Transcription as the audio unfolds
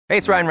Hey,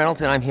 it's Ryan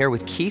Reynolds, and I'm here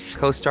with Keith,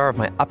 co-star of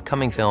my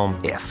upcoming film,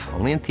 If,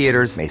 only in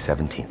theaters May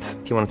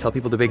 17th. Do you want to tell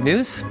people the big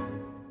news?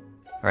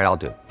 All right, I'll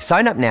do it.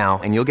 Sign up now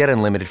and you'll get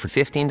unlimited for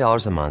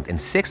 $15 a month and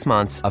 6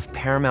 months of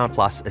Paramount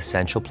Plus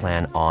Essential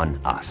Plan on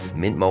us.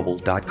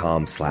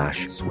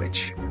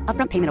 MintMobile.com/switch.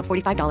 Upfront payment of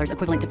 $45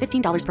 equivalent to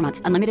 $15 per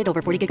month. Unlimited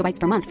over 40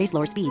 gigabytes per month. Face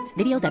lower speeds.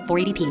 Videos at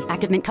 480p.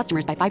 Active Mint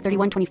customers by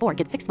 531.24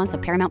 get 6 months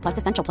of Paramount Plus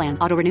Essential Plan.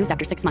 Auto renews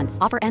after 6 months.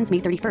 Offer ends May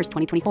 31st,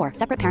 2024.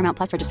 Separate Paramount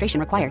Plus registration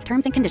required.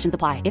 Terms and conditions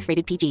apply if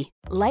rated PG.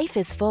 Life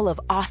is full of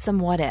awesome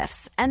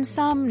what-ifs and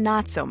some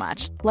not so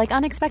much, like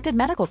unexpected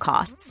medical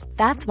costs.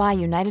 That's why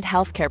United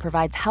Healthcare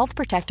provides Health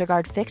Protector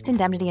Guard fixed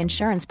indemnity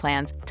insurance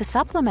plans to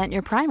supplement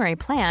your primary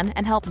plan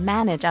and help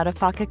manage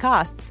out-of-pocket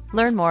costs.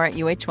 Learn more at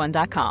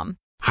uh1.com.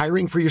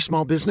 Hiring for your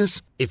small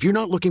business? If you're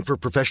not looking for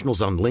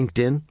professionals on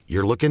LinkedIn,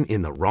 you're looking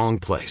in the wrong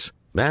place.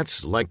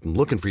 That's like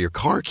looking for your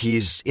car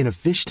keys in a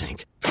fish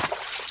tank.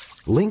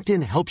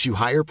 LinkedIn helps you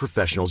hire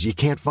professionals you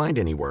can't find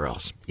anywhere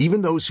else,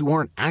 even those who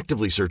aren't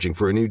actively searching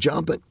for a new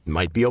job but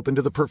might be open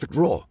to the perfect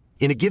role.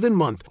 In a given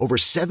month, over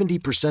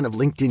 70% of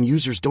LinkedIn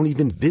users don't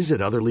even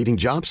visit other leading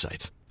job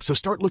sites. So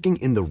start looking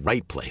in the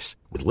right place.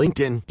 With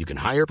LinkedIn, you can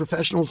hire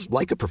professionals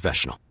like a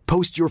professional.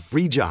 Post your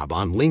free job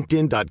on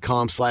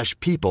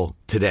linkedin.com/people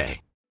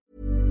today.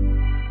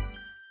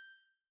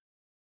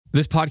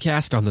 This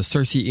podcast on the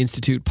Cersei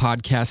Institute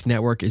Podcast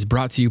Network is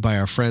brought to you by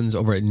our friends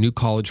over at New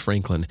College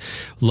Franklin.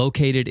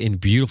 Located in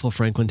beautiful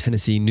Franklin,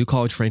 Tennessee, New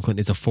College Franklin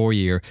is a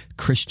 4-year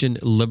Christian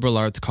liberal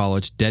arts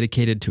college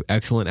dedicated to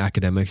excellent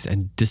academics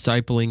and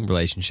discipling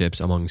relationships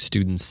among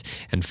students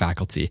and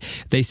faculty.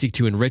 They seek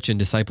to enrich and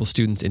disciple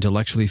students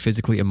intellectually,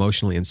 physically,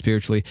 emotionally, and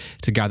spiritually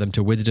to guide them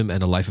to wisdom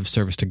and a life of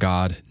service to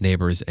God,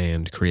 neighbors,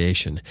 and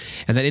creation.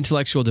 And that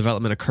intellectual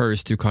development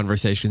occurs through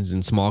conversations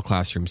in small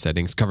classroom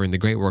settings covering the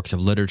great works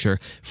of literature,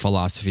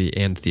 philosophy,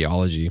 and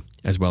theology,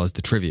 as well as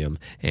the trivium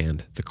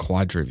and the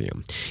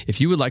quadrivium.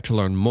 If you would like to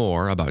learn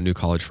more about New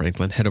College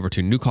Franklin, head over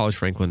to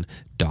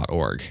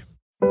newcollegefranklin.org.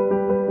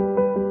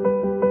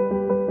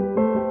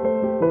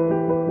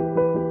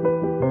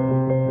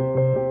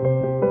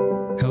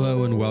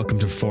 Hello and welcome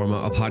to Forma,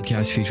 a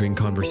podcast featuring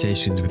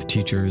conversations with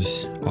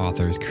teachers,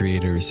 authors,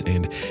 creators,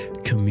 and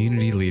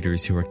community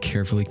leaders who are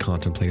carefully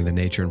contemplating the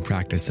nature and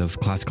practice of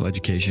classical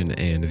education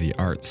and the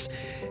arts.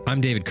 I'm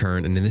David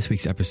Kern, and in this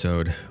week's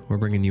episode, we're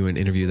bringing you an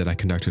interview that I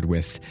conducted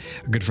with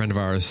a good friend of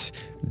ours,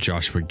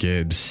 Joshua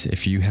Gibbs.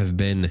 If you have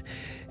been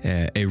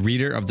a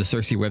reader of the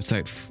Cersei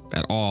website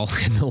at all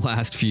in the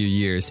last few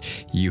years,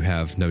 you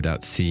have no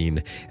doubt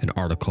seen an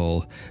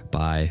article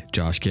by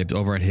Josh Gibbs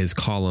over at his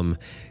column,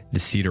 The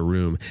Cedar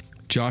Room.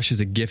 Josh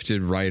is a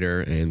gifted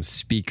writer and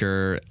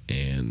speaker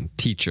and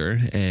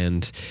teacher,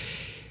 and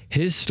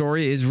his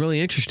story is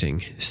really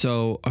interesting.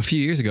 So a few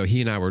years ago,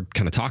 he and I were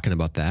kind of talking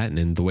about that,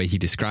 and the way he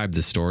described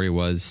the story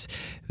was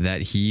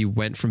that he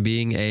went from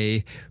being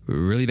a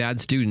really bad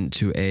student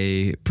to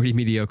a pretty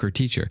mediocre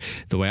teacher.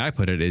 The way I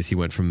put it is he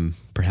went from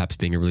perhaps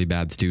being a really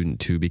bad student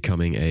to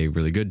becoming a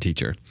really good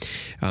teacher.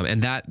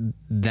 And that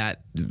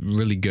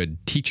really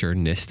good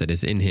teacherness that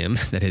is in him,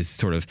 that has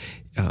sort of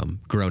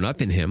grown up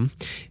in him,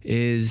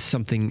 is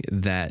something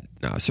that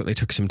certainly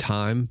took some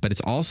time, but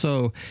it's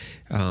also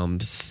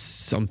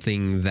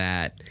something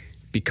that,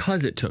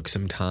 because it took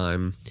some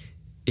time,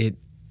 it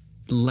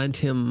lent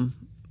him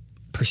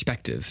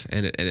perspective,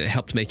 and it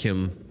helped make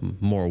him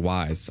more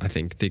wise. I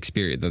think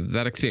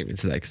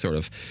that sort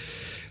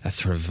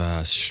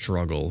of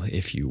struggle,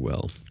 if you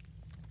will.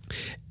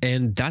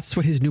 And that's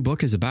what his new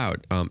book is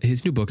about.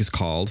 His new book is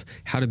called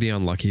How to Be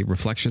Unlucky,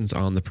 Reflections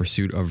on the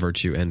Pursuit of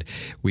Virtue. And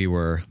we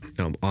were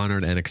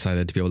honored and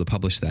excited to be able to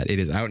publish that. It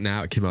is out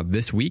now. It came out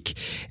this week.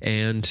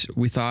 And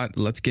we thought,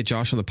 let's get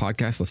Josh on the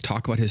podcast. Let's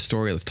talk about his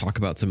story. Let's talk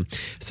about some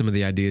of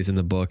the ideas in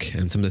the book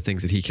and some of the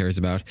things that he cares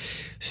about.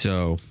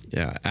 So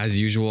as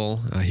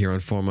usual, here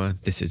on Forma,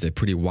 this is a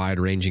pretty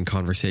wide-ranging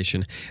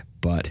conversation,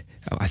 but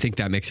I think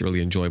that makes it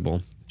really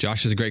enjoyable.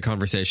 Josh is a great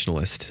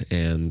conversationalist,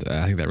 and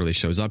I think that really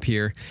shows up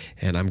here,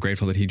 and I'm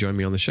grateful that he joined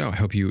me on the show. I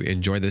hope you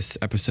enjoy this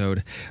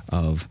episode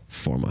of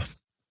Forma.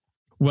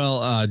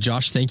 Well,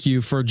 Josh, thank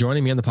you for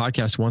joining me on the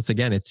podcast once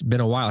again. It's been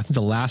a while. I think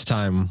the last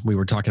time we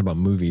were talking about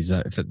movies,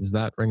 does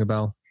that ring a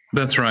bell?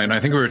 That's right.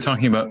 I think we were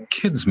talking about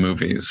kids'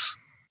 movies.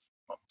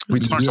 We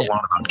talked a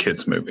lot about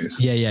kids' movies.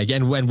 Yeah.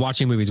 Again, when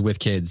watching movies with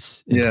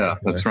kids. Yeah,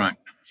 that's right.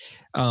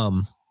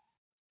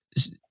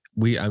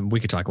 We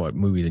could talk about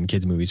movies and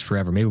kids' movies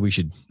forever. Maybe we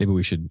should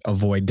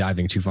avoid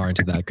diving too far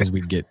into that because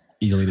we'd get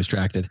easily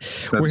distracted.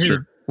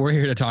 We're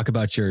here to talk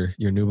about your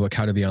new book,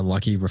 How to Be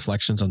Unlucky: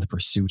 Reflections on the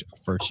Pursuit of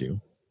Virtue.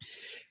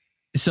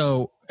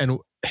 So, and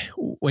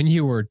when we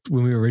were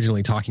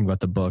originally talking about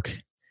the book,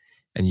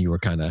 and you were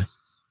kind of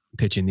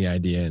pitching the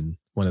idea, and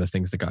one of the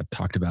things that got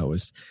talked about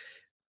was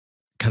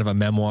kind of a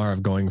memoir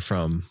of going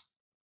from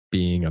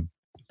being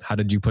how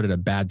did you put it, a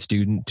bad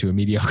student to a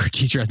mediocre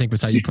teacher, I think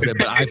was how you put it.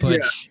 But I put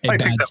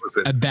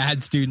a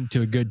bad student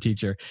to a good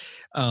teacher.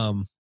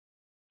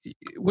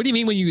 What do you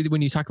mean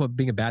when you talk about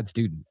being a bad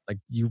student? Like,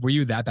 were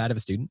you that bad of a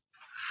student?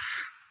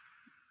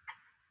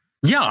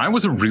 Yeah, I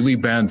was a really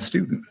bad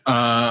student.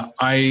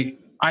 I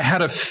I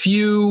had a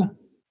few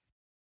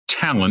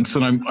talents,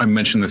 and I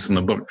mentioned this in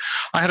the book.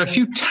 I had a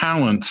few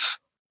talents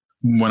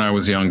when I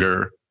was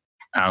younger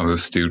as a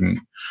student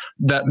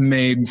that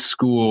made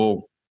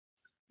school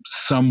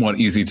somewhat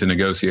easy to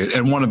negotiate.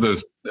 And one of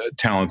those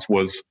talents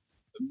was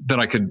that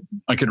I could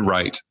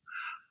write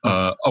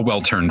a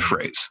well-turned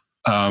phrase.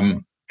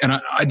 And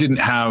I didn't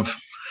have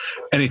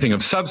anything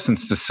of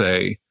substance to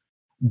say,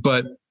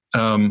 but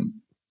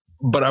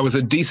I was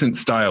a decent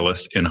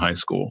stylist in high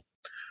school.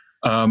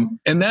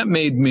 And that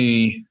made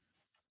me,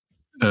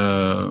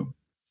 I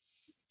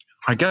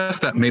guess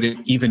that made it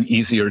even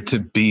easier to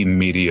be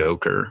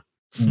mediocre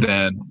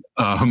than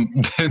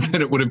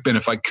it would have been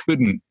if I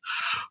couldn't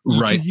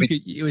write.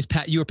 You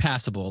were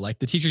passable. Like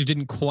the teachers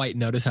didn't quite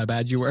notice how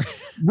bad you were.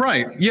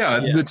 Right. Yeah.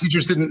 The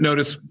teachers didn't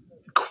notice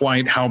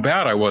quite how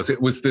bad I was.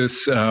 It was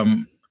this, as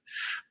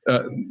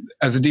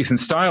a decent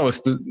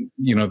stylist,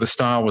 the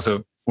style was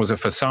a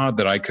facade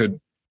that I could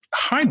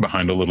hide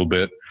behind a little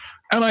bit.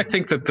 And I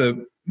think that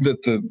the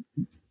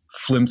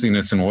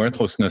flimsiness and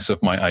worthlessness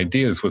of my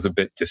ideas was a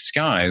bit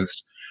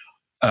disguised.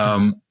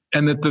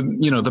 And that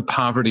the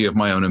poverty of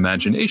my own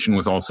imagination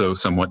was also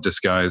somewhat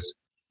disguised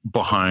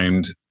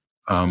behind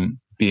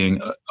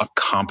being a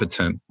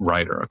competent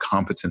writer, a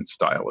competent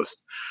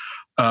stylist.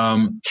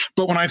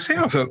 But when I say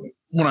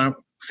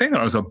that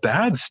I was a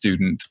bad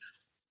student,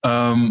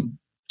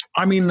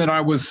 I mean that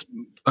I was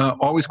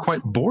always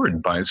quite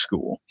bored by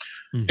school.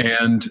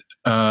 And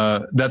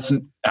that's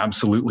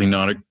absolutely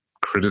not a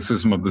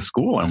criticism of the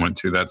school I went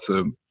to. That's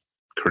a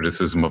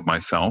criticism of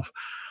myself.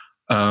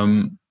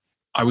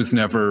 I was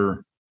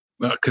never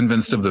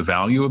convinced of the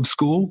value of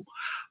school.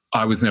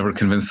 I was never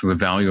convinced of the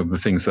value of the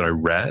things that I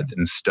read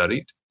and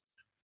studied.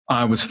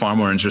 I was far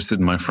more interested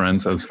in my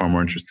friends. I was far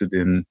more interested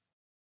in,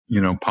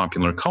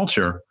 popular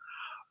culture.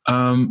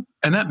 And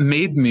that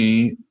made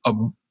me a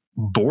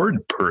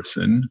bored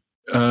person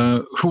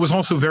who was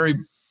also very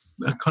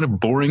kind of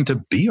boring to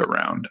be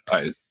around,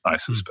 I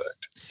suspect.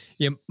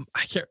 Yeah,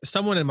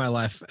 someone in my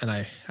life, and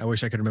I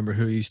wish I could remember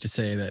who used to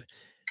say that,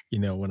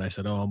 when I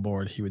said, "Oh, I'm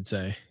bored," he would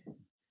say,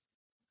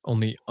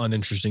 "Only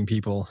uninteresting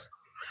people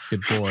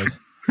get bored."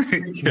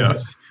 Yeah.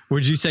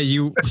 Would you say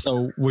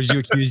would you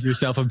accuse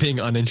yourself of being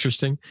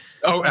uninteresting?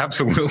 Oh,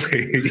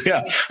 absolutely.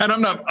 Yeah. And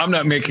I'm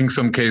not making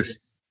some case,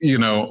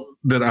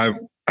 that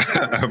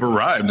I've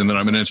arrived and that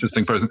I'm an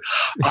interesting person.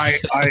 I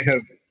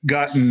have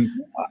gotten,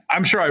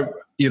 I'm sure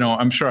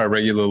I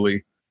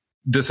regularly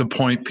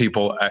disappoint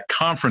people at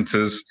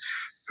conferences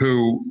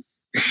who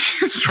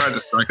try to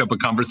strike up a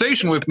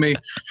conversation with me,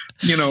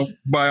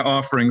 by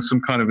offering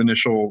some kind of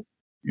initial,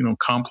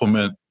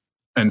 compliment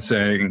and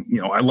saying,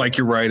 I like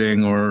your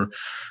writing, or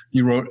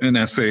you wrote an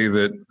essay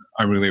that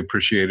I really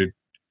appreciated.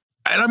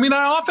 And I mean,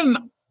 I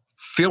often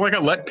feel like I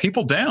let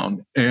people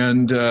down,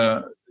 and,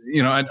 I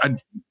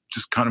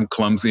just kind of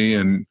clumsy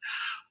and,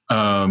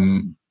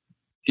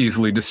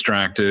 easily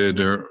distracted,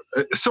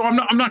 so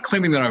I'm not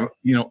claiming that I've,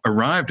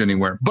 arrived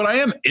anywhere, but I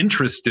am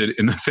interested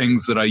in the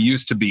things that I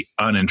used to be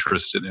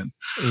uninterested in,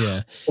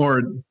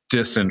 or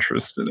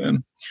disinterested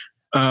in.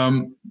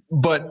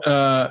 But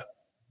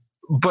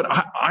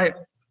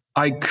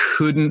I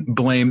couldn't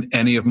blame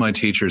any of my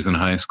teachers in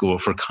high school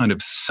for kind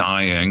of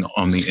sighing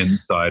on the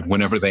inside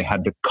whenever they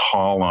had to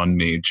call on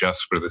me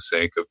just for the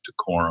sake of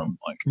decorum.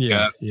 Like,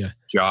 yes,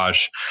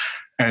 Josh.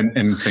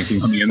 And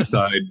thinking on the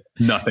inside,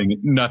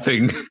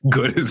 nothing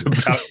good is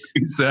about to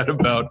be said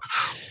about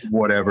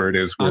whatever it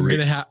is. I'm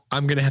gonna have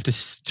to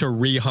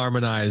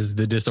reharmonize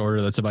the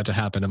disorder that's about to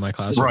happen in my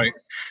classroom. Right,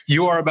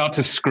 you are about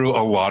to screw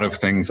a lot of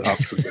things up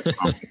for this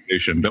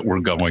conversation that we're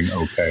going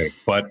okay.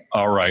 But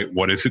all right,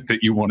 what is it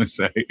that you want to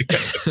say?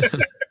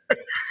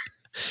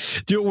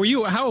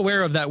 How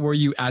aware of that were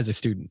you as a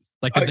student?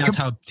 Like that's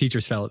how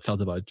teachers felt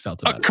about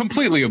it.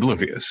 Completely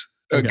oblivious.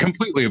 Okay.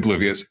 Completely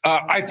oblivious.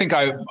 I think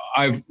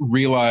I've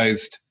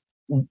realized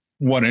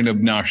what an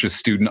obnoxious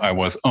student I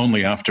was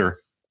only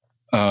after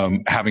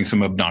having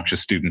some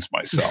obnoxious students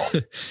myself.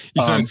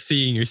 You started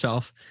seeing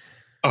yourself.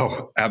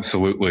 Oh,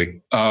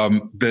 absolutely.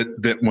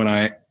 That when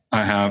I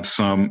have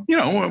some,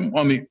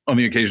 on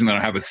the occasion that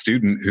I have a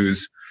student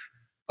who's,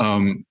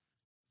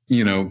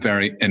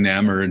 very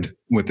enamored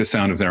with the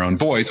sound of their own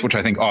voice, which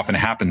I think often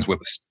happens with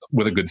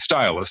a good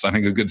stylist. I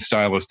think a good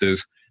stylist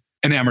is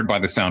enamored by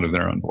the sound of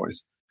their own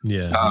voice.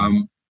 Yeah.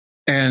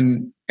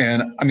 And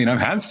I mean,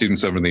 I've had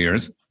students over the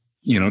years,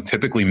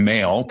 typically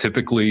male,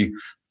 typically,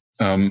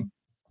 I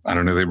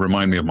don't know, they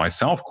remind me of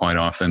myself quite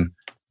often,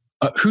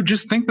 who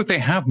just think that they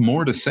have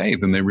more to say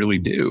than they really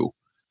do.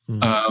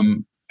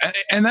 Mm.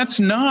 And that's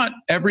not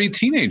every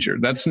teenager.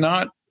 That's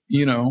not,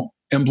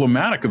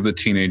 emblematic of the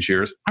teenage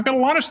years. I've got a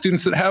lot of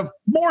students that have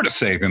more to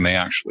say than they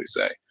actually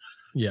say.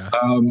 Yeah.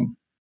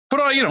 But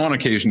on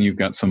occasion you've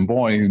got some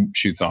boy who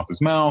shoots off his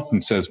mouth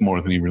and says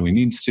more than he really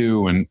needs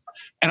to. And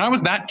I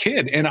was that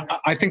kid. And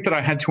I think that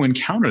I had to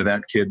encounter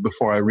that kid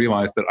before I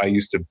realized that I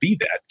used to be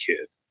that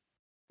kid.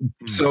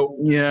 Mm-hmm. So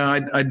yeah,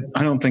 I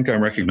don't think I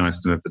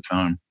recognized it at the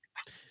time.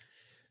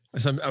 I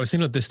was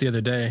thinking about this the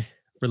other day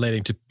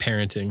relating to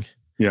parenting.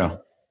 Yeah.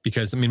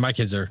 because I mean, my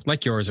kids are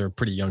like yours are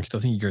pretty young still.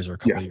 I think yours are a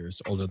couple of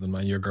years older than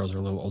mine. Your girls are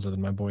a little older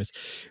than my boys,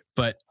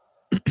 but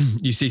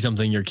you see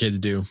something your kids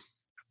do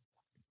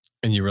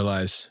and you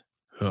realize,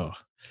 oh,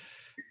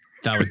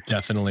 that was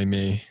definitely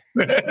me.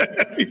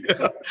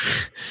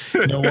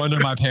 No wonder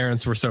my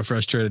parents were so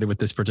frustrated with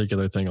this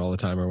particular thing all the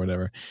time or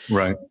whatever.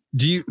 Right.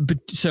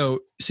 So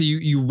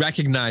you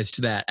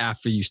recognized that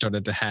after you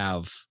started to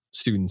have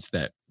students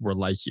that were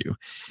like you.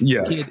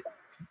 Yes.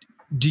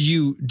 Do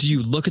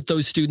you look at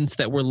those students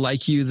that were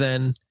like you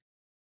then,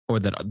 or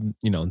that,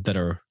 that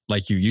are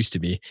like you used to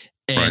be?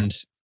 And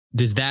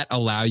does that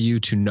allow you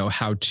to know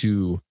how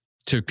to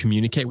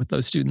communicate with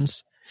those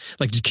students?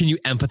 Like, can you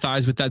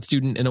empathize with that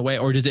student in a way,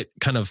 or does it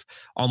kind of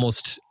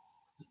almost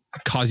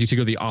cause you to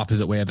go the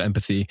opposite way of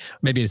empathy?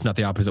 Maybe it's not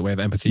the opposite way of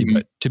empathy,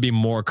 but to be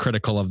more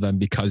critical of them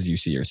because you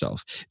see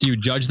yourself. Do you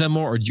judge them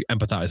more, or do you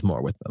empathize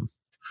more with them?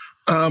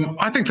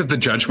 I think that the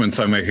judgments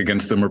I make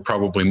against them are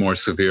probably more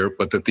severe,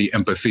 but that the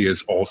empathy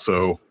is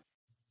also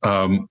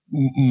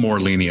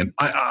more lenient.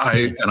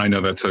 And I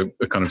know that's a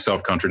kind of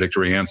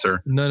self-contradictory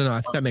answer. No.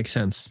 I think that makes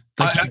sense.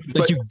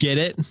 You get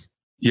it.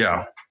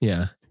 Yeah.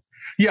 Yeah.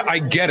 Yeah. I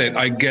get it.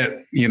 I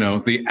get,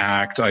 the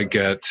act. I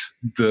get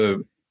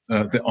the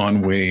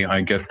ennui.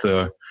 I get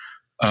the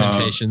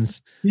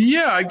temptations.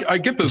 Yeah. I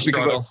get those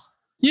because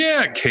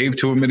I caved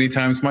to them many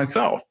times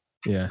myself.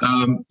 Yeah.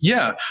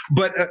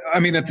 But I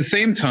mean, at the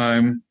same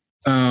time,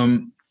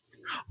 I'm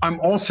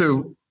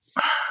also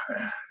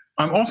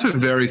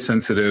very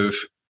sensitive.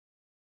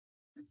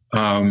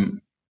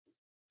 And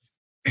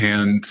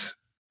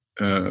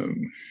I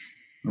don't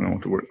know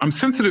what the word, I'm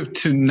sensitive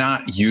to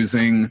not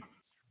using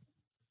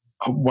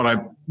what I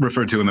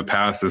referred to in the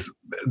past as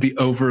the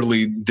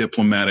overly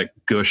diplomatic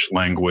gush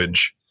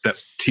language that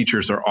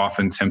teachers are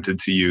often tempted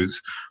to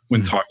use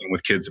when talking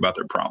with kids about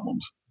their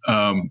problems.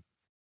 I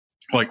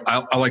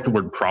like the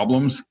word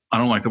problems. I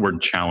don't like the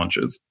word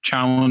challenges.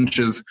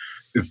 Challenges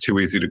is too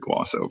easy to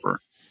gloss over.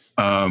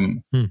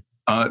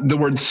 The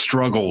word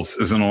struggles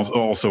is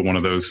also one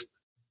of those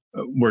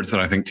words that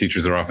I think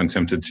teachers are often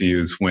tempted to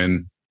use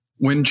when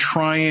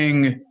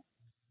trying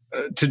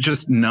to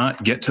just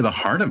not get to the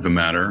heart of the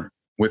matter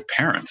with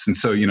parents. And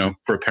so,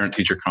 for a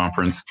parent-teacher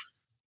conference,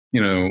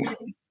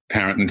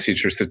 parent and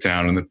teacher sit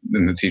down and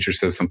the teacher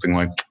says something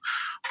like,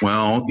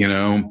 well,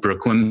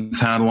 Brooklyn's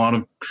had a lot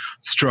of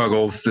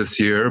struggles this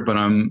year, but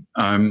I'm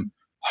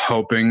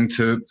hoping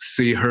to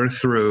see her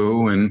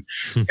through, and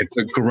it's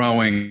a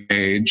growing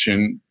age.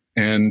 And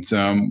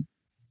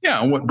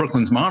what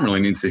Brooklyn's mom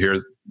really needs to hear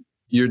is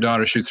your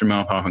daughter shoots her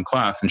mouth off in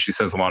class and she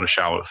says a lot of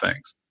shallow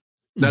things.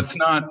 That's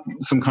not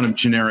some kind of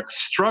generic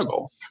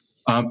struggle.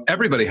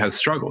 Everybody has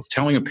struggles.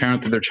 Telling a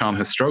parent that their child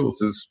has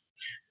struggles is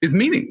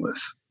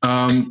meaningless.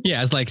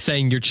 It's like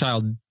saying your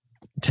child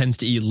tends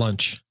to eat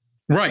lunch.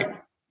 Right.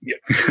 Yeah.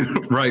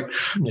 Right.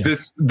 Yeah.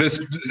 This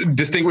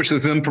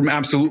distinguishes them from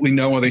absolutely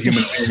no other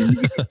human being.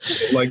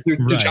 Like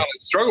your child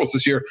struggles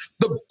this year.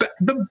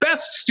 The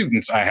best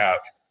students I have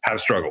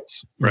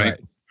struggles. Right.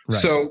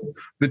 So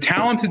the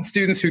talented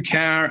students who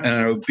care and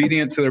are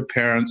obedient to their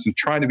parents and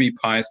try to be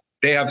pious,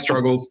 they have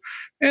struggles.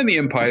 And the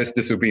impious,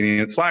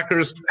 disobedient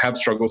slackers have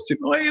struggles too.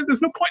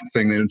 There's no point in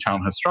saying that your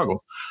child has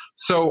struggles.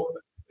 So,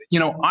 I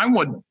don't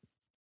want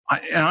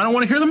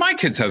to hear that my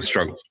kids have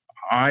struggles.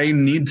 I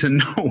need to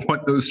know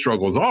what those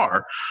struggles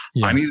are.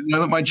 Yeah. I need to know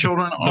that my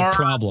children are... The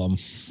problem.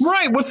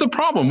 Right. What's the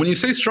problem? When you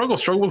say struggle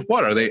with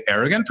what? Are they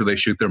arrogant? Do they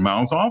shoot their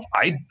mouths off?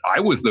 I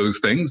was those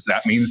things.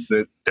 That means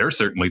that they're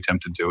certainly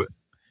tempted to it.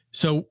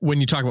 So when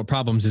you talk about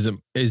problems, is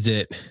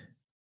the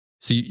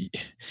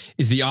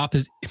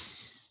opposite...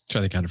 Try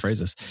to kind of phrase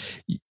this.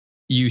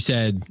 You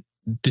said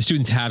the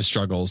students have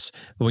struggles,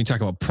 but when you talk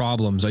about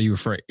problems, are you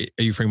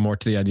referring more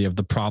to the idea of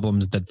the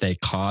problems that they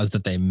cause,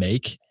 that they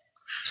make?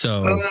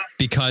 So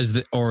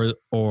or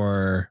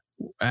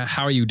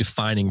how are you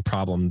defining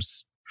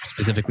problems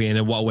specifically, and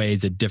in what way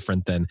is it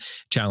different than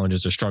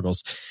challenges or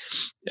struggles?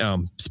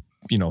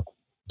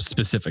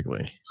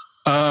 Specifically.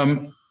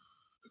 I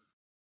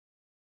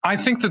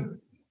think that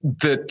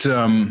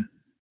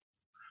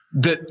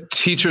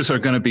teachers are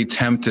going to be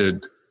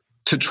tempted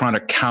to try to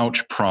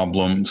couch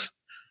problems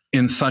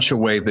in such a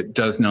way that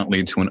does not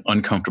lead to an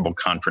uncomfortable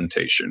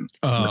confrontation.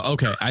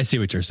 Okay. I see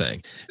what you're saying.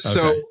 Okay.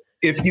 So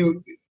if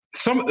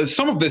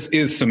some of this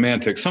is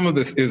semantic, some of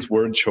this is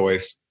word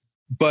choice,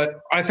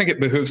 but I think it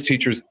behooves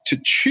teachers to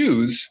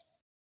choose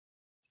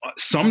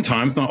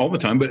sometimes, not all the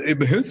time, but it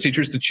behooves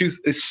teachers to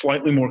choose a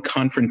slightly more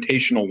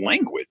confrontational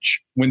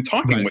language when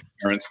talking with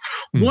parents.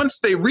 Once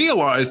they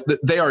realize that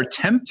they are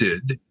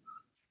tempted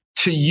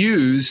to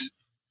use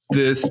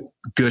this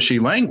gushy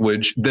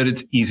language that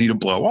it's easy to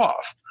blow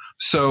off.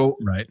 So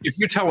if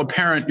you tell a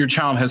parent your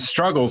child has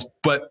struggles,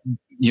 but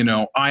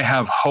I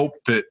have hope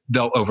that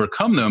they'll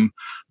overcome them,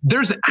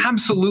 there's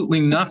absolutely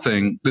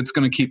nothing that's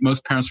going to keep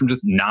most parents from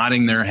just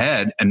nodding their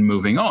head and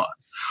moving on.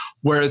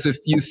 Whereas if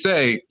you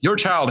say your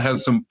child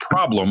has some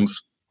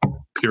problems,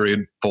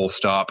 period, full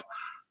stop,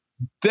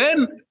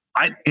 then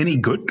any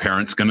good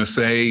parent's going to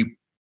say,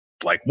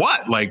 like,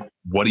 what? Like,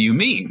 what do you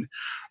mean?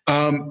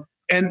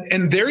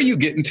 And there you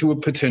get into a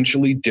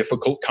potentially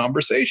difficult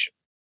conversation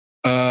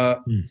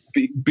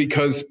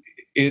because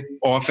it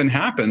often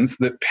happens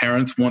that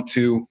parents want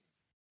to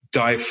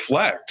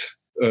deflect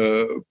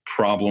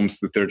problems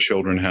that their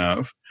children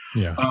have.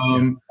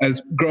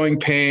 As growing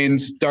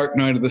pains, dark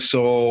night of the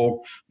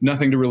soul,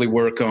 nothing to really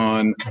work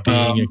on.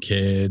 Being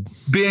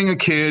a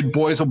kid,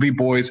 boys will be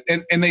boys.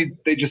 And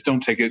they just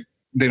don't take it.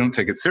 They don't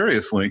take it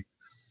seriously.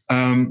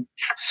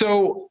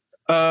 So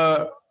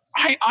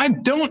I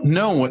don't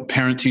know what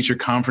parent-teacher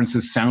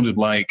conferences sounded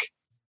like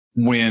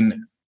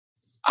when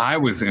I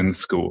was in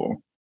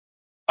school.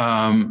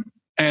 And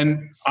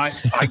I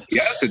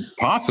guess it's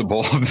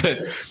possible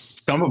that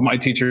some of my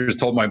teachers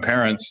told my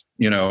parents,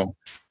 your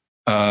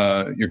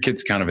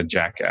kid's kind of a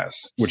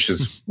jackass, which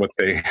is what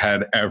they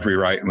had every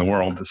right in the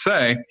world to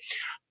say.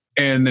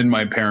 And then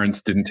my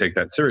parents didn't take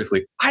that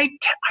seriously. I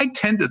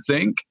tend to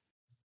think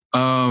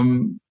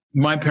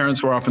my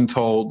parents were often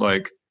told,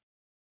 like,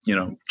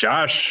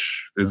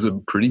 Josh is a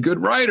pretty good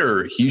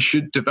writer. He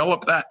should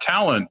develop that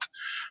talent,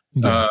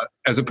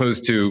 as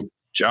opposed to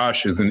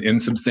Josh is an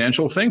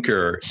insubstantial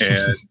thinker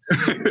and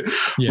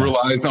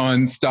relies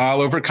on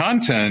style over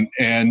content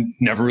and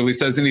never really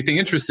says anything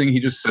interesting.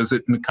 He just says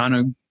it in a kind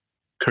of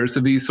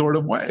cursive-y sort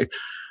of way.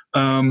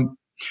 And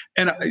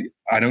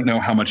I don't know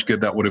how much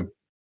good that would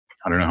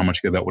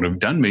have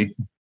done me,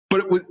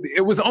 but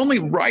it was only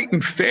right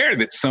and fair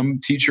that some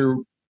teacher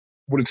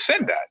would have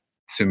said that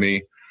to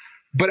me.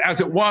 But as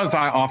it was,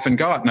 I often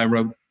got, and I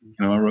wrote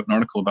an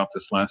article about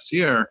this last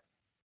year.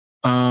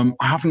 I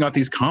often got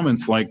these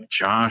comments like,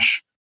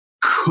 Josh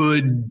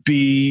could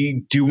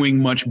be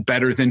doing much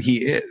better than he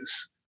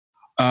is,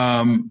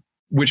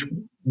 which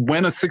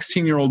when a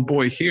 16-year-old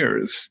boy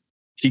hears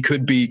he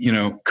could be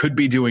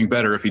doing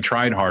better if he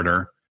tried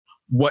harder,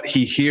 what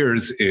he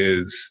hears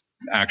is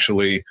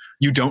actually,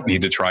 you don't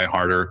need to try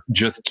harder.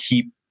 Just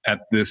keep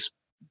at this,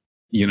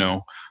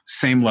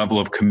 same level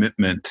of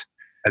commitment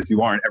as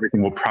you are, and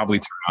everything will probably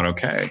turn out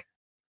okay.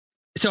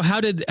 So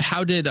how did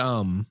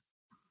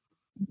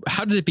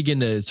it begin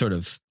to sort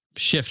of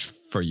shift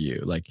for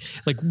you? Like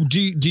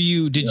did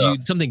you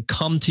something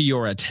come to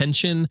your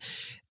attention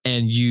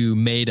and you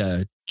made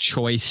a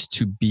choice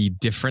to be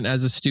different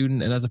as a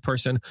student and as a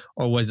person,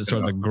 or was it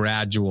sort of a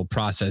gradual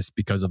process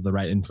because of the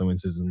right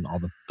influences and all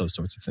those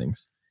sorts of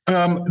things?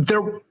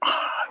 There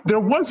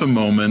was a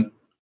moment.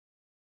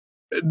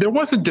 There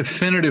was a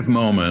definitive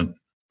moment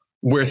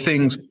where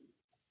things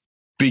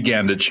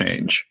began to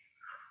change.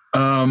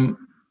 There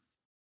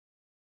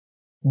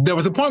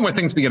was a point where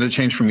things began to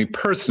change for me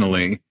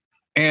personally.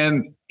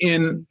 And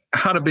in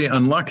How to Be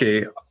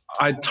Unlucky,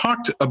 I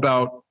talked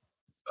about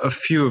a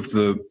few of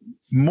the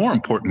more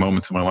important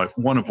moments in my life,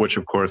 one of which,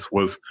 of course,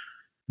 was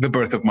the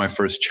birth of my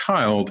first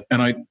child.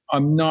 And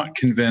I'm not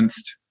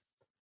convinced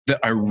that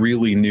I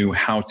really knew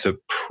how to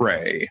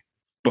pray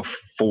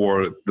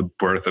before the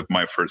birth of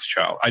my first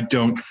child. I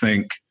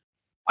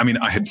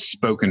had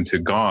spoken to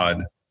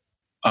God,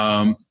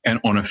 and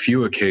on a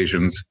few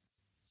occasions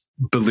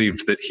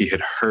believed that he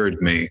had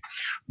heard me,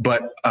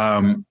 but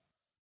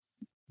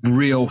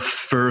real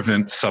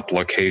fervent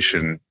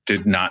supplication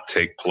did not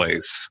take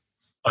place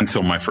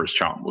until my first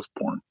child was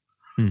born.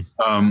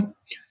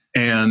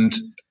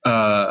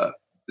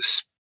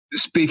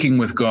 Speaking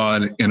with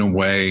God in a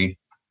way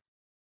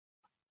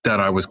that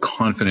I was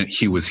confident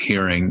he was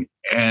hearing,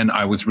 and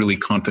I was really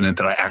confident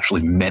that I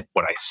actually meant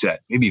what I said.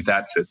 Maybe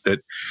that's it, that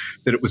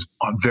it was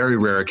on very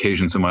rare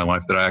occasions in my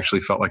life that I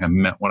actually felt like I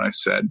meant what I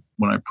said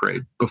when I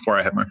prayed before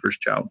I had my first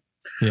child.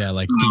 Yeah,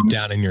 like deep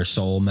down in your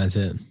soul meant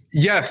it.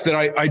 Yes, that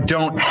I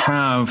don't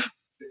have,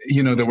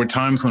 there were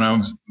times when I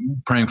was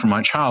praying for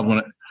my child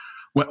when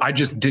I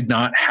just did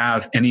not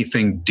have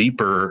anything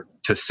deeper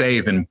to say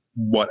than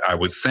what I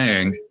was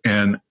saying.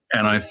 And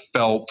I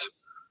felt,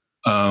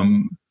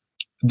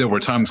 there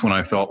were times when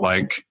I felt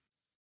like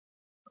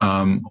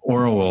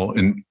Orwell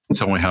in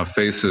So We Have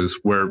Faces,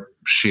 where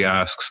she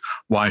asks,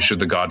 why should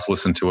the gods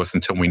listen to us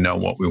until we know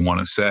what we want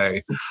to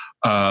say?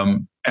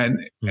 And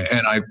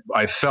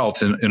I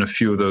felt in a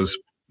few of those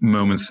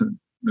moments,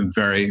 the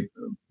very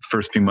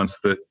first few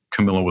months that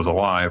Camilla was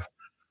alive,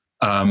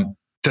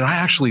 that I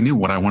actually knew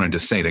what I wanted to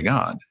say to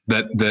God,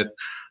 that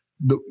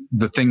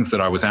the things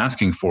that I was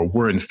asking for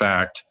were in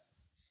fact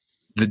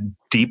the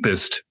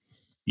deepest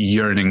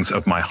yearnings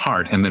of my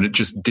heart, and that it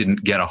just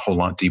didn't get a whole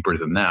lot deeper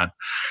than that.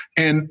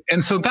 And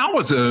so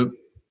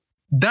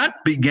that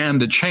began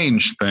to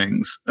change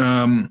things.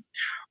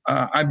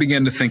 I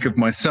began to think of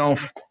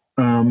myself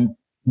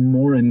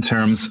more in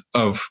terms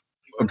of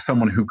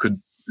someone who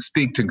could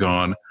speak to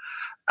God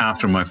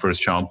after my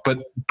first child.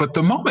 But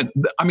the moment,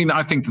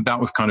 I think that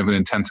was kind of an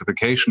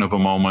intensification of a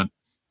moment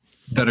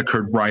that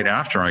occurred right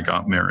after I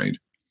got married.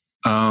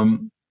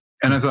 And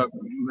as I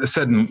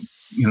said in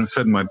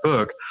my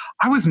book,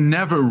 I was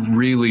never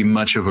really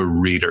much of a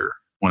reader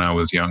when I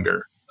was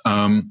younger.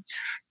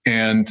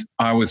 And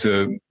I was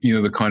the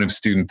kind of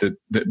student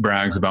that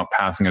brags about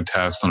passing a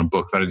test on a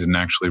book that I didn't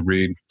actually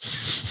read.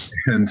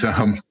 And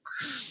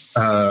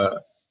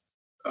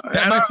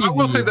That might be I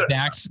will say the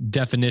that exact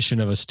definition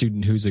of a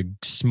student who's a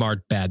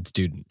smart, bad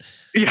student.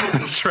 yeah,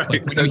 that's right.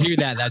 Like when you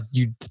hear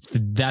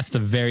that's the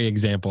very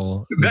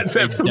example. That's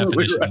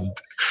absolutely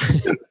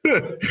definition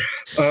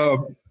right.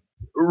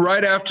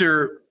 Right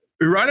after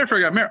I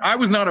got married, I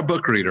was not a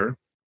book reader,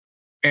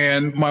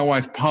 and my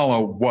wife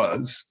Paula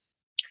was.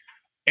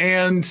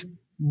 And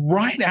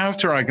right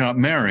after I got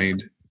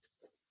married,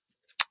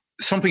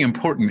 something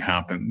important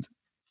happened,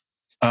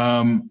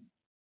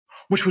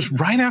 which was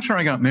right after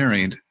I got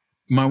married.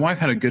 My wife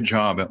had a good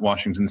job at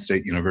Washington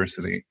State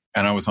University,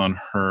 and I was on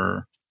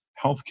her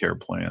healthcare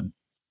plan.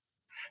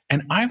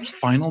 And I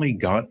finally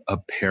got a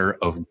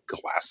pair of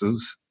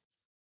glasses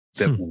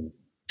that worked.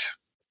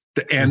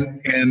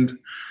 And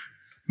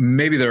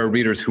maybe there are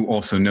readers who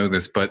also know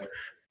this, but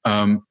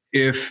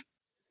if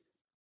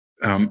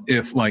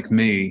like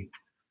me,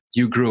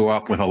 you grew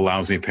up with a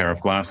lousy pair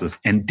of glasses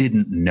and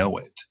didn't know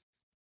it,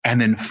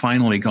 and then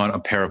finally got a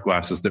pair of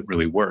glasses that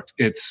really worked,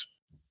 it's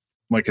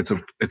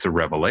a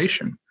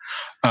revelation.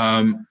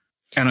 And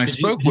I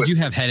Did you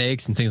have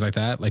headaches and things like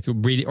that? Like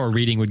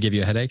reading would give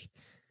you a headache?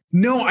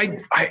 No,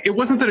 it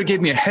wasn't that it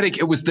gave me a headache.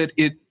 It was that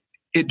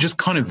it just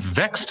kind of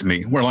vexed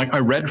me, where like I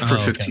read for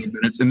 15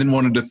 minutes and then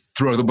wanted to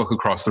throw the book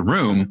across the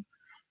room.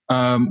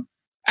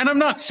 And I'm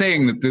not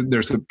saying that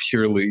there's a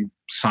purely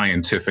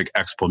scientific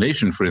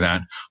explanation for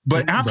that.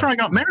 But after I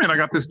got married, I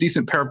got this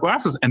decent pair of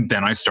glasses, and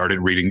then I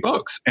started reading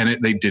books, and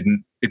it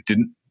didn't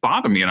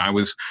bother me. And I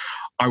was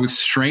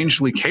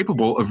strangely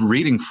capable of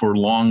reading for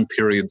long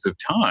periods of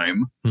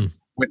time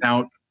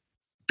without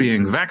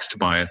being vexed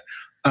by it.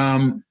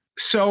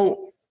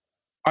 So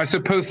I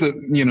suppose that,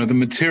 the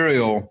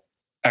material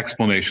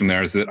explanation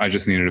there is that I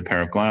just needed a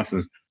pair of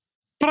glasses.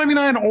 But I mean,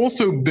 I had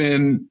also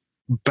been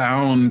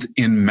bound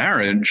in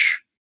marriage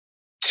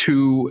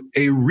to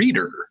a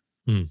reader.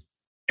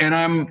 And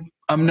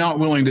I'm not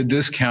willing to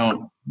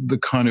discount the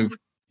kind of,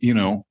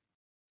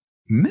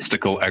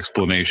 mystical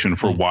explanation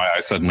for why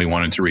I suddenly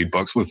wanted to read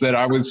books was that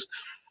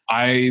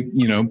I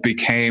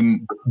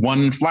became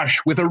one flesh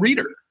with a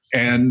reader.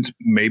 And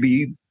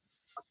maybe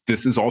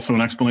this is also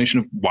an explanation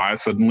of why I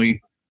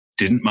suddenly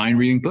didn't mind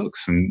reading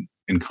books and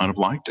kind of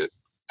liked it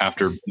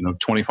after,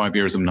 25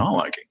 years of not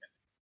liking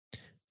it.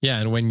 Yeah.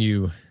 And when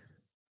you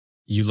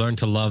learn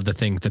to love the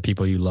things that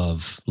people you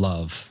love,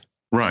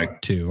 right,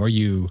 too, or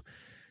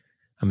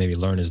maybe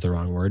learn is the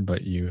wrong word,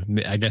 but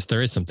I guess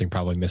there is something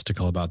probably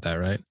mystical about that,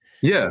 right?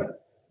 Yeah.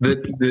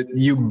 That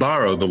you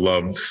borrow the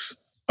loves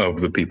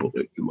of the people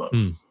that you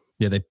love.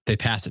 Yeah, they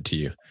pass it to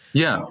you.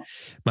 Yeah.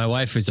 My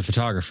wife is a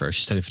photographer.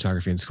 She studied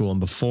photography in school. And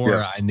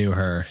before I knew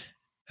her,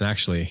 and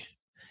actually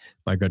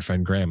my good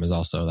friend Graham is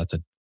also, that's a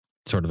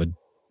sort of a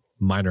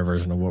minor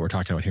version of what we're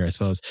talking about here, I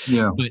suppose.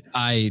 Yeah. But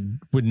I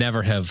would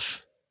never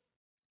have,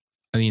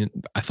 I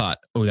thought,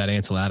 that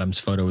Ansel Adams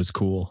photo is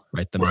cool,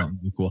 right? The mountain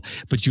is cool.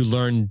 But you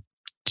learn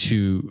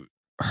to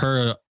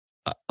her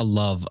a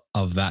love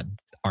of that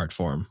art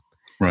form.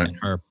 Right. And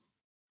her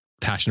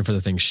passion for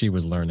the things she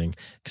was learning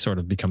sort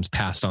of becomes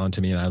passed on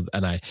to me.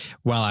 And I,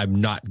 while I'm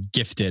not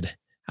gifted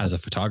as a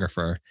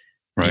photographer,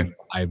 right,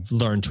 I've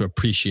learned to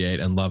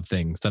appreciate and love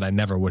things that I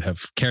never would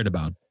have cared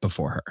about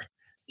before her.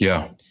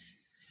 Yeah.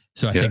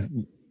 So I think,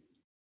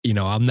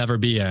 I'll never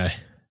be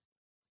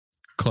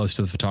close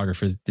to the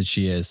photographer that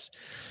she is.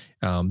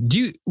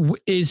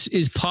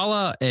 Is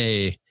Paula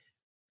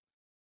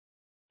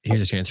here's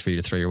a chance for you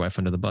to throw your wife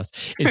under the bus.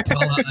 Is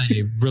Paula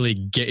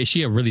is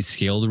she a really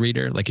skilled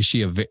reader? Like, does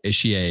she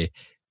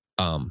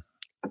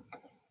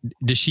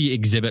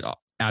exhibit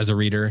as a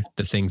reader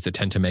the things that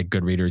tend to make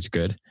good readers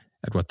good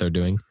at what they're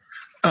doing?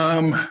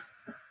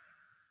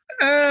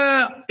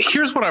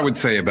 Here's what I would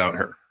say about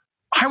her.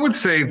 I would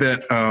say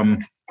that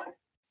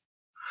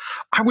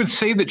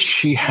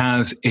she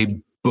has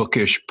a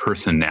bookish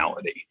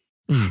personality.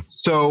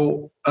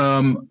 So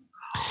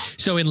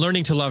in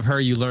learning to love her,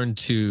 you learn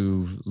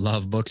to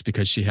love books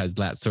because she has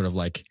that sort of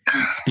like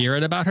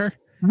spirit about her.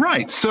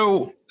 Right.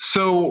 So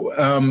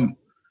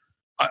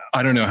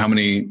I don't know how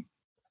many,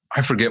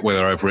 I forget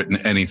whether I've written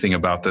anything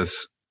about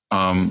this,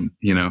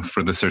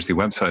 for the Circe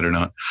website or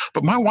not,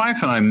 but my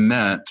wife and I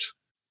met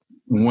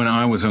when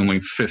I was only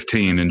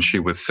 15 and she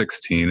was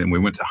 16, and we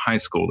went to high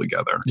school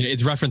together.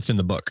 It's referenced in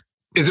the book.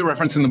 Is it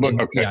referenced in the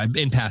book? Okay. Yeah,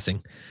 in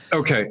passing.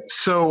 Okay.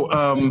 So,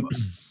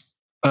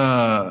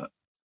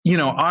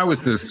 I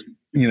was this,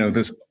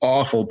 this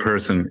awful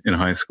person in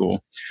high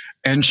school,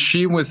 and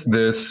she was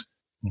this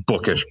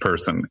bookish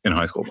person in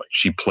high school. Like,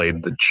 she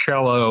played the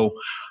cello.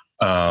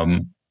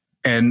 And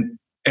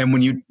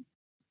when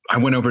I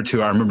went over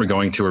I remember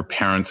going to her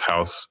parents'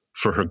 house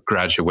for her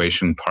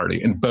graduation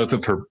party, and both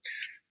of her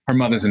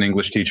mother's an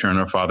English teacher and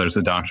her father's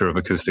a doctor of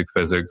acoustic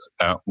physics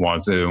at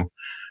Wazoo.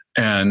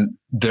 And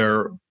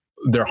their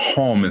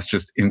home is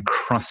just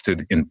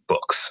encrusted in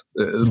books.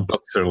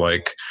 Books are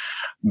like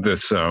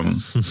this,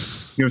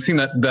 you've seen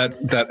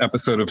that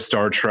episode of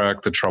Star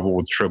Trek, The Trouble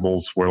with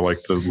Tribbles, where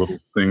like the little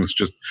things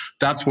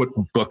that's what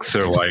books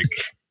are like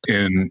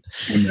in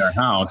their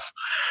house.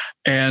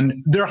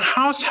 And their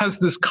house has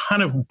this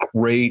kind of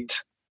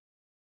great,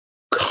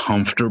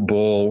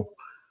 comfortable,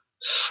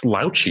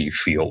 slouchy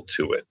feel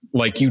to it.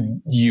 Like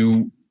you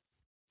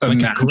like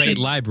imagine, a great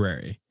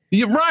library.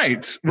 Yeah,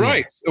 right.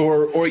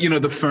 Or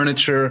the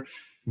furniture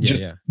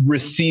just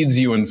recedes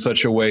you in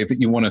such a way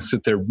that you want to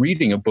sit there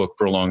reading a book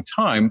for a long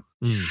time.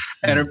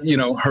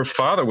 And her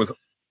father was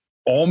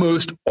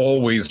almost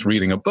always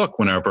reading a book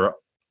whenever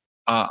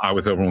I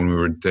was over, when we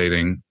were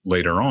dating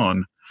later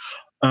on.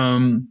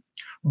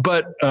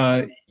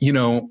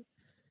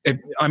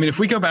 If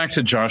we go back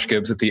to Josh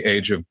Gibbs at the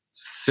age of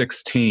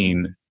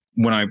 16,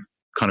 when I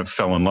kind of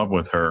fell in love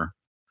with her,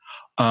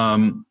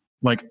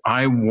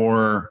 I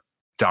wore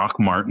Doc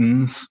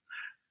Martens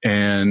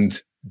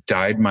and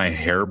dyed my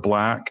hair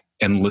black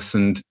and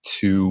listened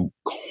to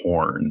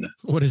Korn.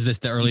 What is this,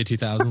 the early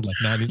 2000s, like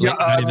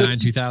 99,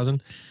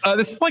 2000?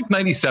 This is like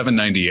 97,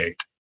 98.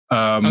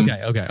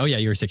 Okay. Oh yeah,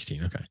 you were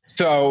 16. Okay.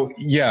 So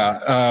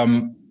yeah.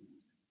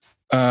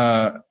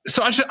 I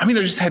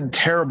just had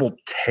terrible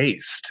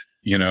taste,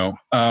 I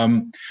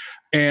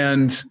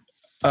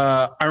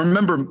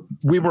remember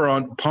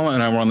Paula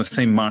and I were on the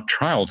same mock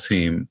trial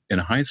team in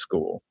high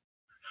school.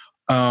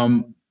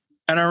 And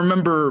I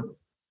remember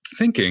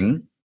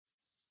thinking,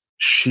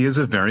 she is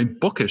a very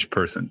bookish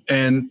person,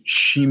 and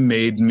she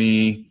made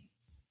me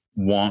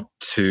want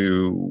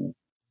to,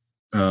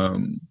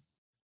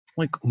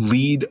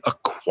 lead a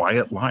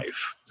quiet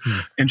life.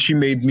 And she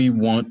made me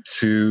want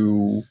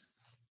to,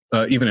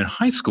 even in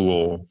high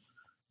school,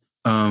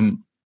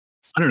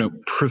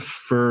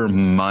 prefer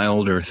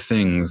milder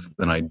things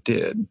than I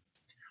did.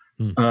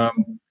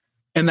 And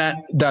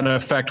that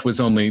effect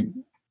was only,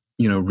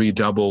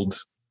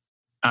 redoubled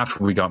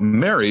after we got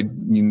married,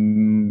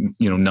 9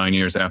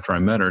 years after I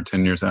met her,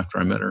 10 years after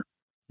I met her.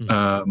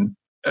 I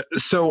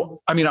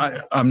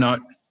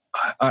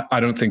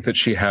don't think that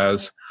she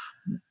has,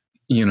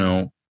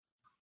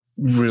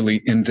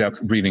 really in-depth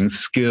reading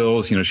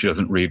skills. She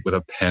doesn't read with a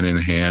pen in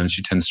hand.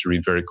 She tends to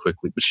read very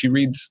quickly, but she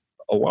reads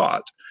a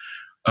lot.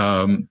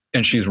 And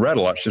she's read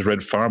a lot. She's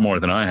read far more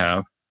than I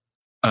have.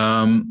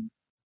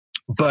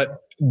 But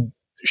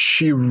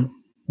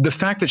the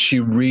fact that she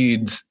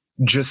reads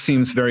just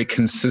seems very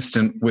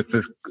consistent with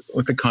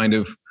the kind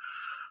of,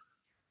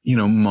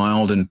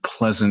 mild and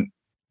pleasant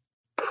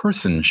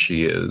person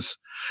she is.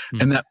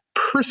 And that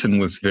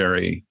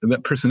personality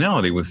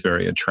was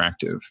very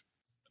attractive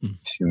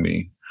to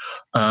me.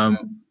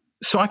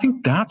 So I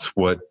think that's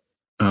what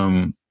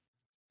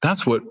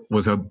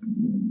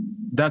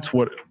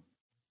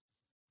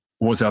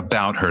was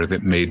about her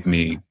that made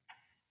me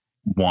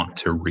want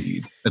to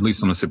read, at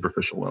least on a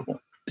superficial level.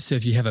 So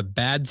if you have a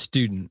bad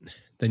student,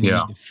 then you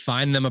need to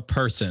find them a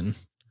person,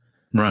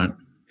 right,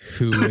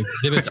 who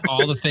exhibits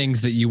all the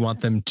things that you want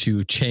them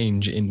to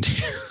change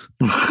into.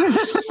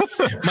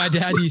 My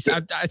dad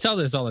I tell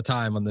this all the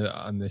time on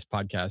this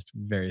podcast,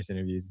 various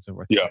interviews and so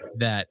forth. Yeah.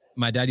 That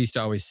my dad used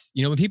to always,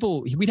 when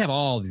we'd have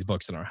all these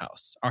books in our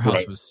house. Our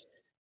house was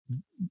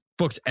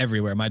books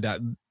everywhere. My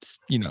dad,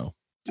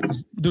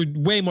 there's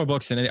way more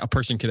books than a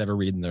person could ever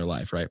read in their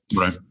life. Right.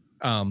 Right.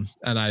 And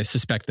I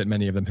suspect that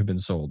many of them have been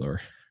sold or,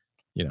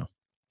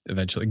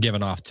 eventually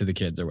given off to the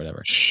kids or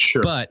whatever.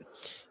 Sure. But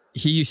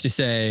he used to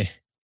say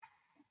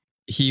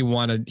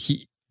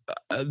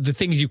the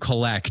things you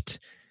collect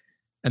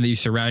and that you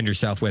surround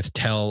yourself with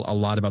tell a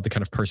lot about the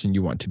kind of person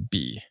you want to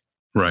be.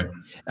 Right.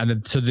 And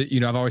then,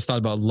 I've always thought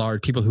about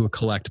large people who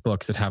collect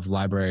books, that have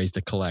libraries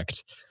that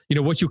collect,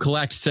 what you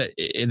collect.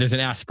 There's an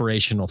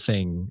aspirational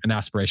thing, an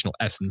aspirational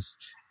essence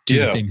to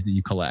the things that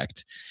you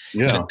collect.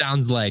 Yeah. And it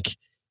sounds like,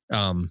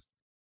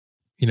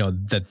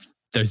 that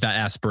there's that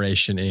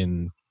aspiration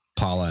in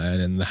Paula and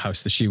in the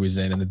house that she was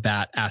in, and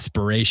that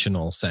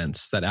aspirational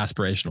sense, that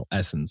aspirational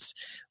essence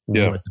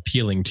was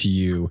appealing to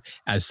you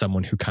as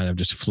someone who kind of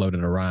just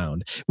floated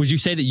around. Would you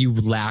say that you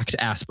lacked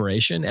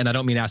aspiration? And I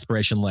don't mean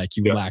aspiration like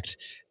you lacked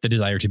the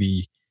desire to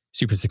be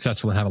super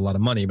successful and have a lot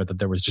of money, but that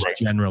there was just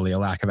generally a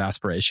lack of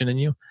aspiration in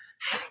you?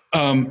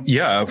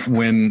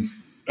 When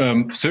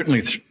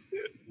certainly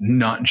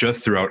not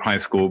just throughout high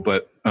school,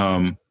 but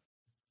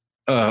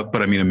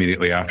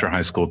immediately after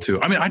high school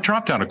too. I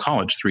dropped out of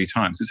college 3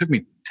 times. It took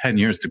me 10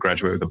 years to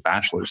graduate with a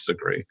bachelor's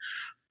degree.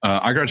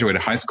 I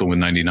graduated high school in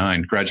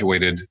 99,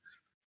 graduated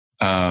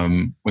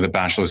with a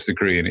bachelor's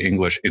degree in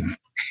English in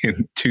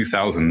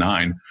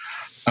 2009.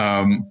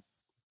 I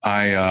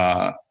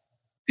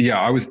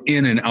was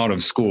in and out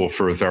of school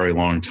for a very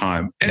long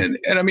time. And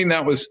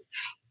that was,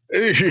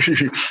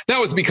 that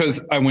was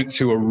because I went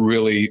to a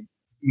really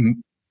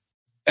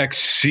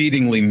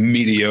exceedingly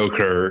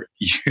mediocre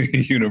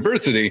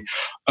university.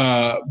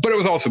 But it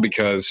was also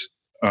because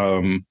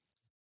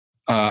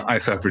I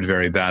suffered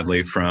very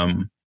badly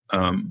from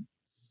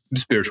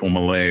spiritual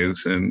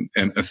malaise and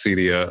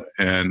acedia,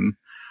 and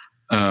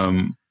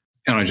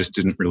I just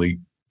didn't really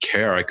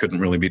care. I couldn't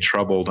really be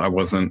troubled. I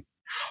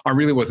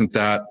really wasn't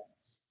that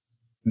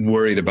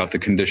worried about the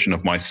condition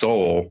of my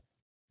soul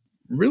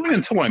really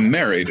until I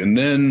married. And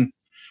then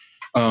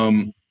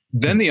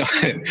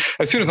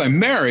as soon as I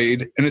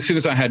married and as soon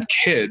as I had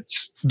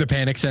kids, the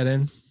panic set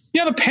in.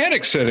 Yeah, the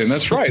panic set in.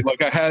 That's right.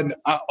 Like I had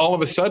all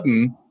of a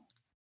sudden,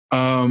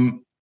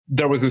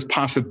 there was this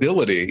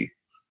possibility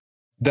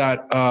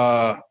that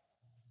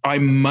I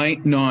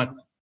might not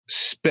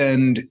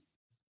spend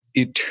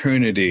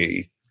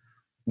eternity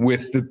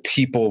with the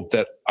people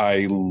that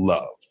I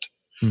loved.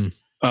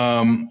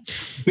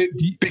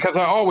 Because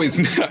I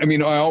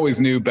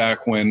always knew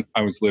back when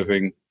I was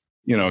living,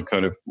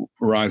 kind of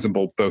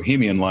risible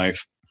bohemian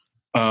life,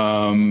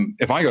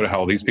 if I go to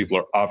hell, these people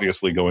are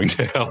obviously going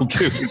to hell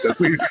too, because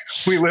we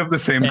live the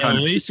same kind of.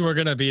 At least we're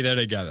going to be there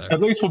together. At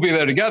least we'll be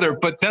there together.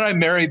 But then I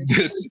married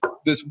this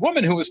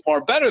woman who was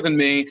far better than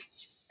me,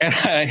 and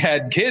I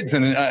had kids,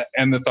 and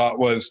the thought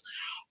was,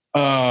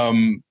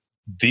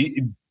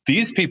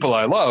 these people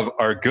I love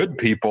are good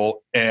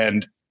people,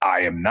 and I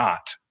am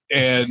not.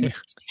 And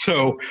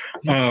so,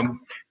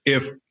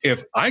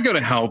 if I go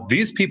to hell,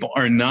 these people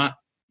are not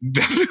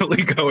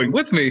definitely going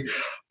with me.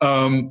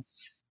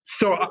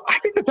 So I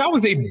think that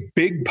was a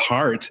big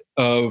part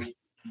of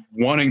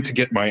wanting to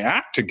get my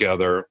act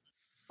together,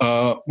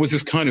 was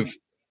this kind of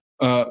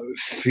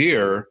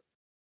fear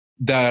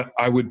that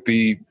I would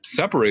be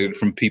separated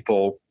from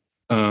people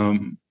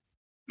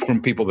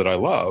that I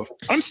love.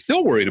 I'm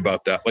still worried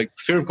about that. Like,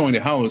 fear of going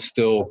to hell is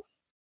still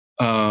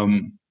a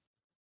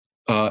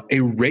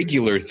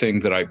regular thing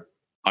that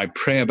I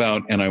pray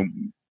about and I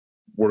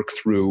work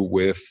through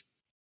with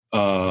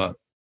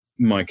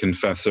my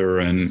confessor,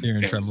 and fear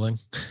and trembling.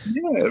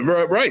 Yeah,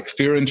 right.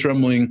 Fear and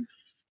trembling,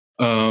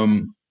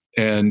 and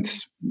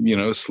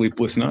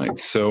sleepless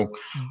nights. So,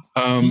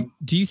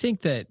 do you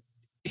think if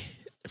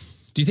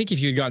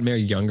you had gotten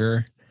married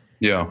younger,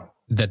 yeah,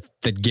 that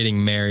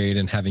getting married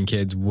and having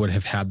kids would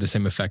have had the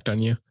same effect on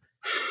you?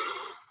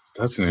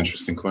 That's an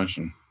interesting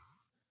question.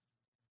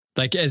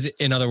 Like, as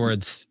in other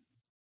words,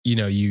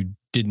 you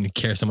didn't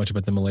care so much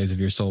about the malaise of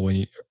your soul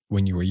when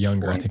you were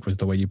younger, right. I think was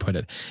the way you put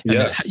it. And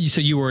yeah. So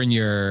you were in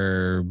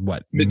your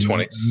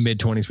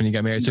mid-20s when you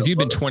got married. So if you'd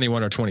been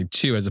 21 or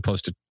 22 as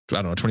opposed to,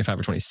 I don't know, 25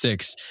 or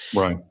 26.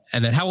 Right.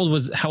 And then how old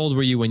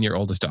were you when your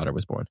oldest daughter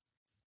was born?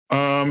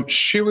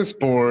 She was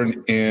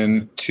born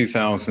in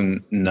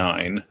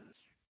 2009.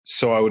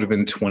 So I would have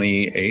been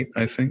 28,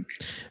 I think.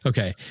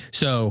 Okay.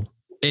 So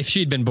if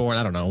she'd been born,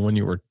 I don't know, when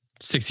you were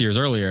 6 years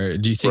earlier,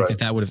 do you think right.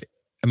 that would have,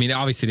 I mean,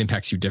 obviously it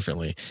impacts you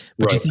differently,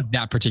 but do you think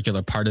that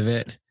particular part of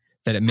it,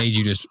 that it made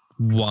you just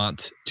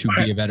want to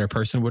be a better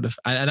person would have,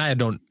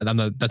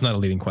 that's not a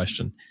leading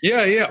question.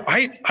 Yeah.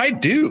 I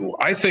do.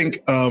 I think,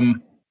 I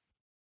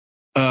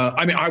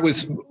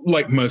was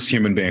like most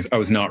human beings. I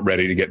was not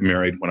ready to get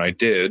married when I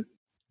did.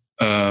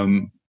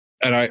 And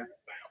I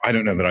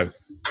don't know that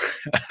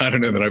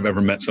I've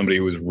ever met somebody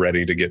who was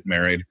ready to get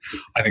married.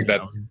 I think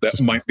that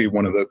might be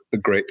one of the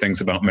great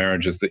things about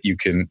marriage, is that you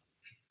can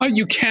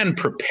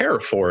prepare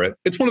for it.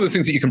 It's one of those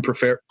things that you can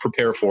prepare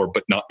for,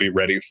 but not be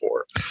ready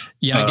for.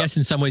 Yeah, I guess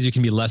in some ways you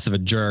can be less of a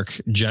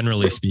jerk,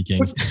 generally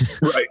speaking.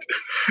 Right.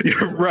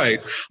 You're right.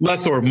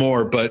 Less or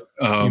more, but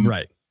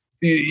right.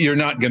 You're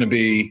not going to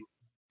be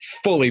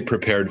fully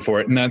prepared for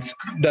it. And that's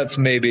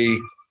maybe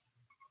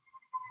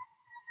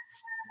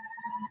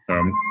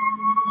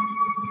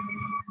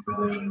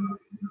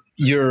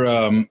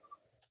you're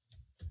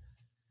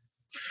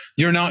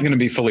not going to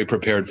be fully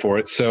prepared for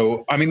it.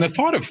 So, I mean, the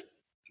thought of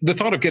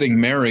getting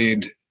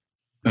married,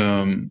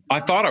 I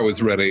thought I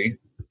was ready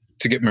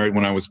to get married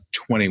when I was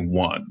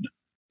 21.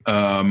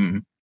 I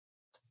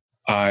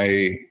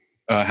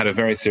had a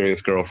very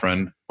serious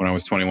girlfriend when I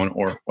was 21,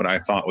 or what I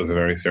thought was a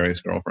very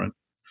serious girlfriend.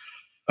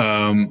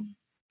 And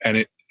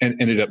it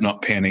ended up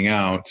not panning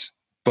out,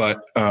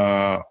 but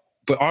I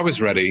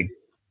was ready.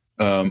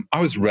 I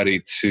was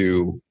ready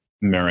to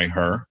marry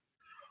her.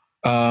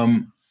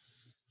 She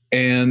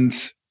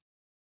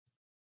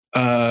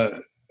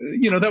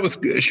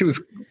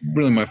was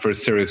really my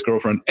first serious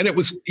girlfriend. And it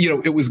was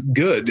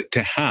good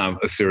to have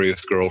a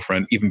serious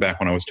girlfriend even back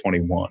when I was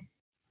 21.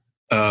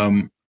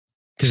 Because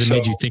it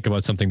made you think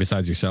about something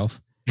besides yourself.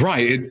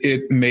 Right.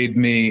 It made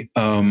me,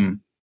 it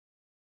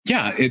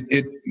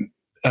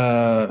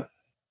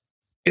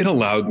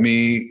allowed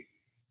me,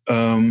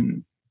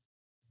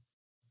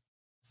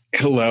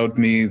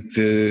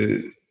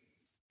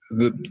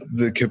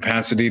 the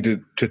capacity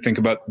to think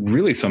about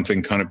really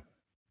something kind of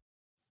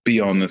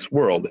beyond this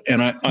world.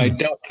 And I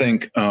don't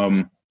think,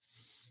 I've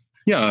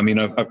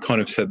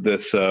kind of said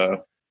this, I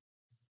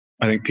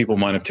think people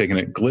might have taken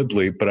it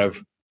glibly, but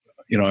I've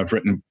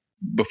written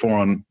before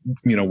on,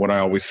 what I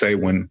always say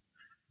when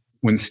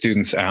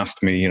students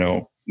ask me,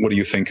 what do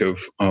you think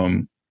of,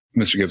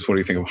 Mr. Gibbs, what do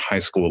you think of high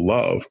school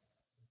love?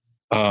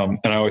 And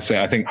I always say,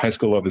 I think high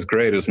school love is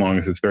great as long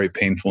as it's very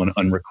painful and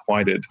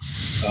unrequited.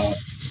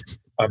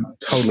 I'm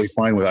totally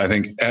fine with it.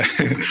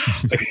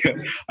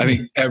 I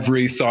think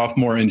every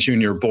sophomore and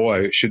junior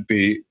boy should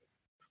be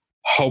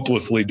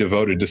hopelessly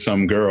devoted to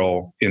some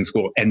girl in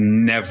school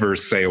and never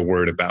say a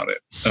word about it.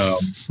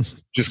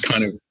 Just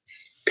kind of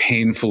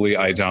painfully,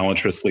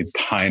 idolatrously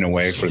pine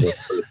away for this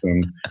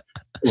person,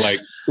 like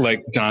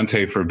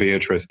Dante for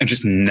Beatrice, and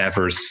just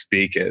never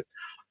speak it.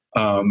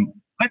 I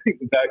think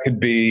that could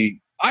be.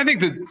 I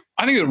think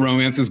that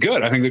romance is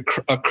good. I think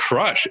that a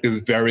crush is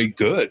very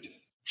good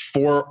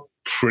for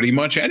pretty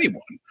much anyone,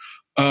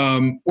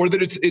 or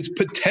that it's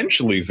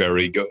potentially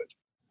very good.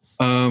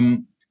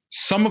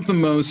 some of the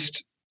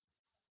most,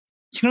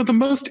 the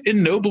most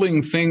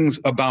ennobling things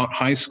about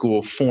high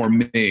school for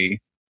me,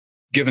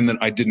 given that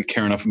I didn't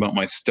care enough about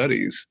my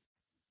studies,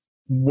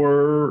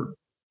 were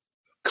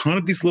kind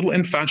of these little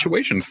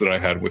infatuations that I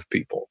had with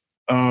people.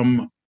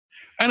 And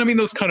I mean,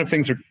 those kind of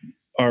things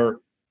are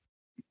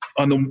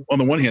on the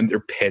one hand, they're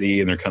petty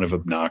and they're kind of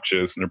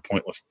obnoxious and they're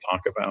pointless to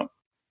talk about.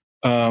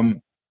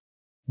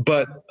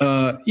 But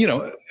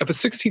if a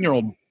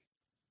 16-year-old,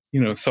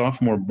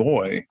 sophomore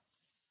boy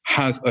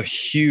has a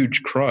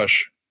huge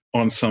crush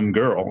on some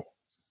girl,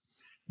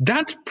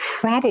 that's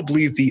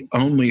probably the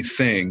only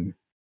thing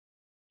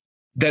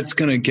that's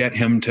going to get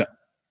him to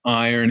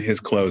iron his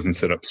clothes and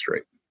sit up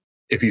straight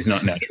if he's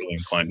not naturally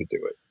inclined to do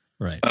it.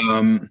 Right.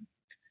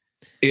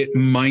 It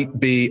might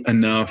be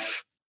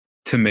enough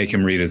to make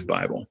him read his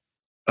Bible.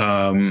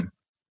 It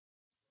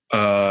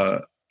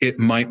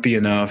might be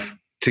enough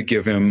to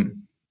give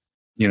him,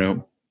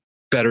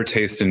 better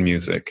taste in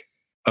music.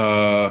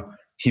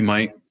 He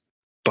might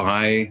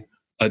buy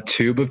a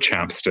tube of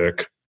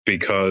chapstick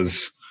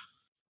because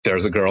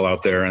there's a girl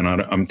out there and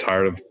I'm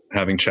tired of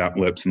having chapped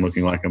lips and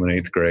looking like I'm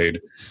in 8th grade.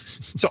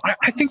 So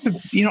I think that,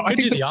 I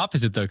think the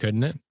opposite though,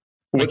 couldn't it?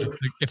 Like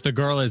if the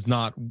girl is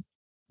not,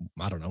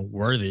 I don't know,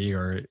 worthy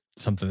or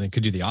something, it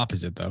could do the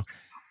opposite though.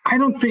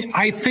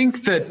 I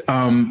think that,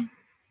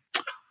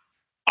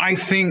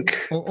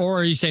 or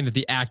are you saying that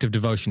the act of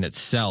devotion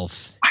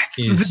itself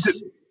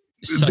is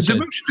the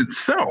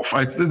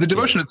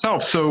devotion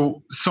itself?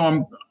 So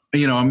I'm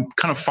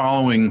kind of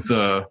following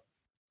the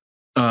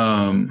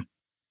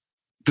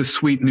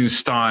sweet new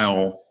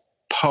style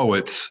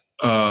poets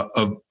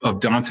of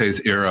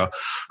Dante's era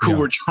who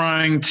were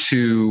trying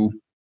to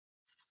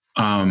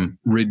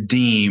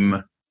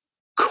redeem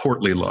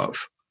courtly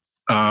love.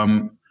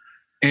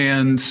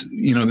 And,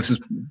 this is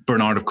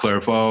Bernard of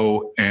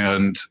Clairvaux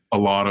and a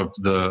lot of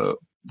the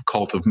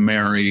cult of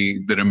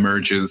Mary that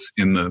emerges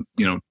in the,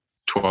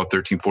 12th,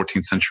 13th,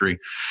 14th century,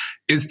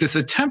 is this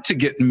attempt to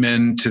get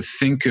men to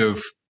think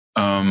of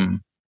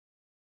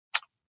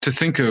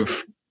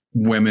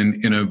women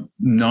in a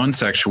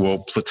non-sexual,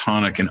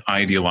 platonic, and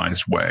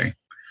idealized way.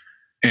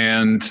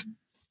 And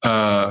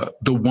the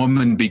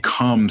woman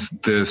becomes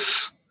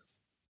this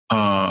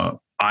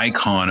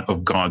icon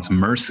of God's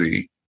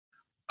mercy.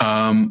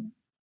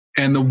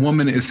 And the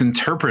woman is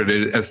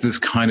interpreted as this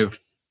kind of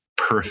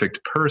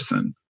perfect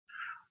person.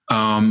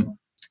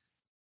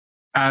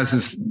 As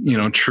is,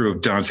 true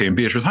of Dante and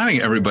Beatrice. I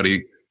think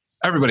everybody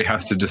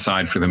has to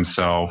decide for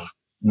themselves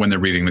when they're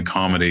reading the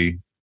comedy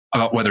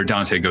about whether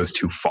Dante goes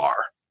too far.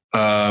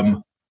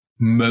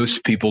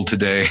 Most people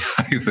today,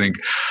 I think,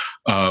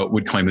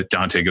 would claim that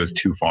Dante goes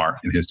too far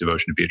in his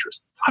devotion to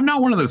Beatrice. I'm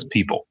not one of those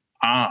people.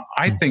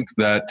 I think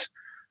that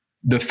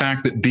the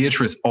fact that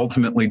Beatrice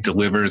ultimately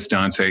delivers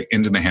Dante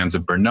into the hands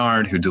of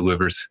Bernard, who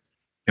delivers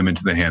him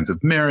into the hands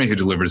of Mary, who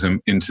delivers him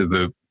into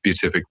the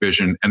beatific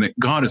vision, and that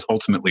God is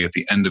ultimately at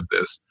the end of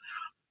this,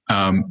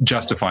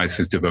 justifies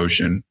his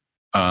devotion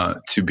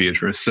to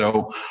Beatrice.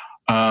 So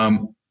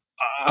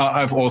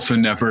I've also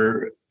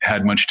never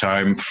had much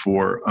time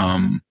for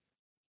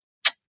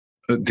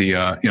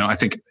I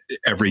think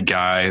every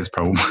guy has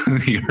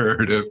probably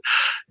heard of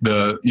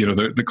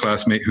the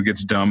classmate who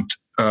gets dumped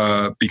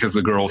because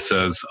the girl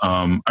says,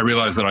 I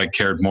realized that I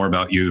cared more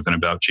about you than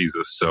about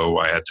Jesus, so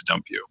I had to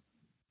dump you.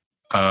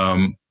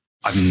 I've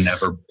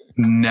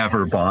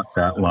never bought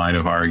that line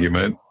of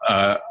argument.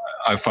 I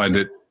find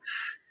it,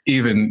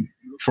 even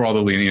for all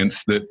the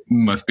lenience that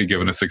must be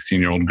given a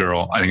 16-year-old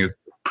girl, I think it's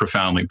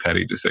profoundly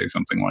petty to say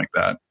something like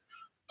that.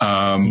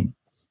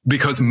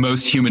 Because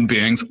most human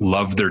beings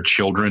love their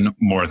children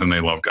more than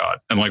they love God.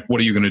 And what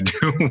are you going to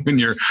do when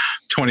you're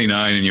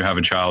 29 and you have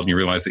a child and you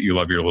realize that you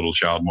love your little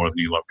child more than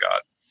you love God?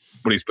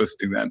 What are you supposed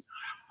to do then?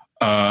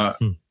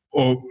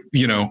 Or,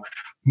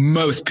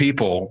 most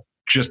people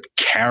just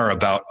care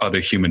about other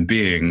human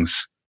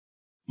beings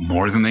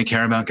more than they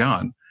care about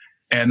God.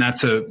 And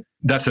that's a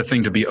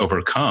thing to be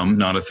overcome,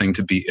 not a thing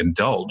to be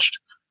indulged.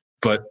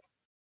 But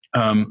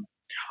I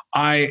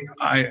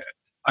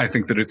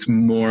think that it's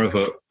more of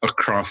a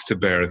cross to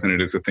bear than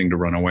it is a thing to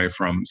run away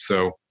from.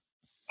 So,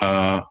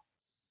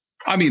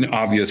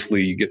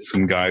 obviously you get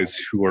some guys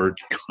who are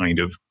kind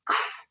of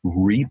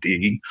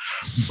creepy,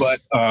 but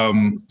I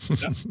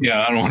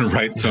don't want to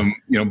write some,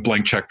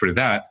 blank check for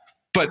that.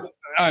 But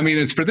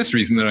it's for this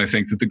reason that I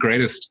think that the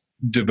greatest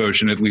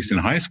devotion, at least in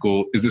high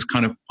school, is this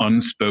kind of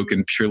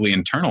unspoken, purely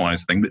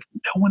internalized thing that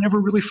no one ever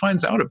really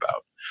finds out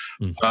about.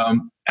 And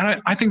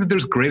I think that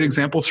there's great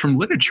examples from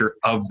literature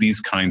of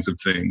these kinds of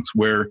things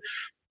where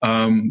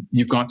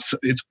you've got,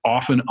 it's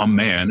often a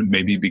man,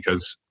 maybe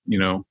because,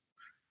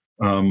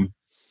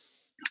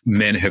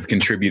 men have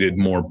contributed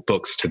more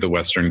books to the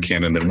Western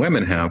canon than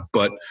women have,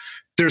 but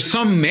there's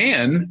some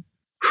man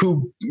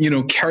who,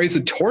 carries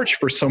a torch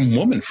for some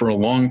woman for a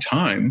long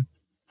time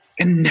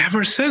and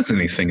never says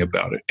anything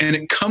about it. And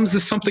it comes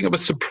as something of a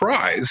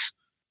surprise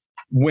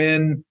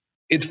when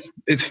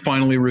it's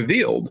finally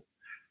revealed.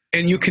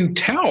 And you can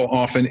tell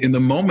often in the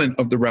moment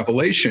of the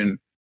revelation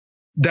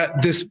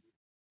that this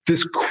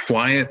this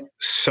quiet,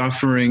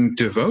 suffering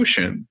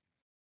devotion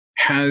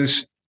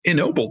has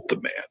ennobled the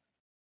man.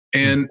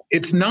 And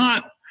it's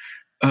not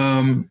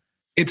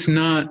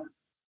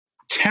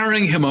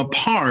tearing him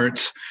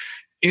apart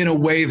in a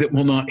way that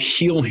will not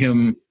heal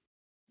him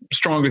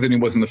stronger than he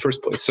was in the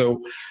first place.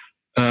 So,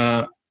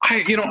 I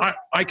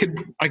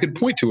could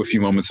point to a few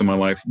moments in my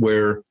life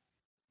where,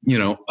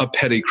 a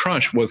petty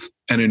crush was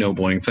an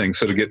ennobling thing.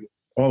 So to get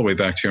all the way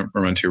back to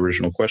your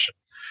original question,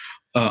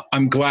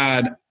 I'm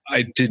glad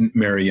I didn't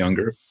marry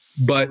younger,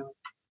 but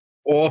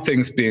all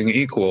things being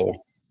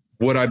equal,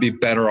 would I be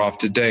better off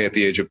today at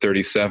the age of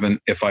 37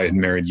 if I had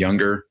married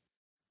younger?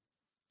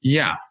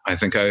 Yeah, I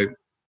think I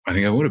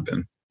would have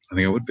been. I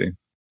think I would be.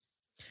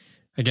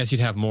 I guess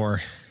you'd have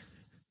more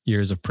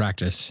years of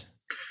practice.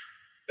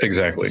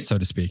 Exactly. So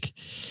to speak.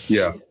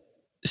 Yeah.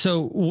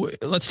 So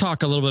let's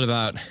talk a little bit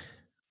about,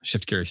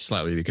 shift gears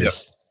slightly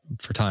because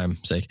for time's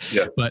sake.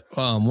 Yeah. But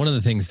one of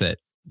the things that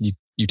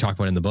you talk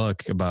about in the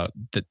book about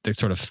that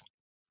sort of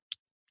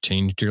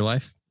changed your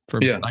life,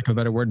 for lack of a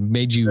better word,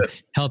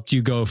 helped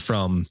you go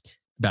from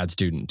bad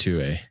student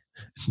to a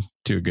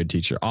good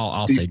teacher.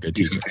 I'll say good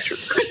teacher.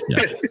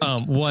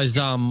 Was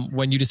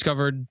when you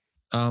discovered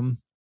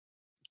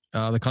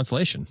the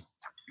constellation.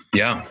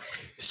 Yeah.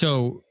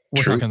 So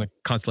we're talking the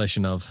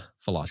constellation of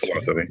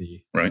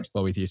philosophy. Right.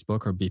 Boethius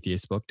book or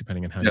Boethius book,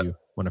 depending on how you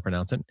want to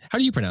pronounce it. How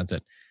do you pronounce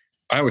it?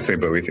 I would say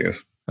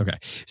Boethius. Okay.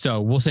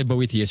 So we'll say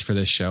Boethius for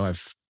this show.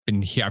 I've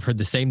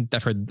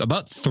heard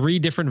about 3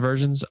 different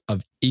versions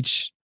of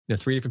each,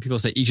 3 different people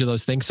say each of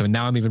those things. So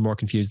now I'm even more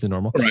confused than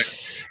normal. Right.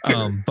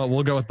 But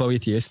we'll go with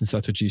Boethius since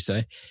that's what you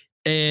say.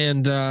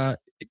 And so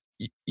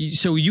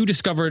you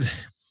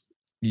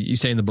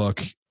say in the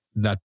book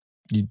that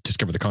you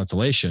discovered the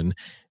constellation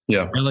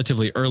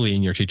relatively early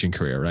in your teaching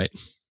career, right?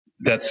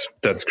 That's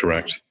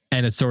correct.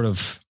 And it sort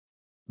of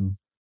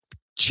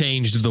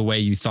changed the way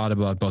you thought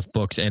about both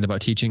books and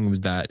about teaching. Is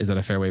that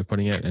a fair way of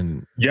putting it?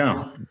 And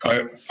yeah,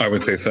 I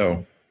would say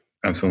so.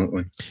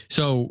 Absolutely.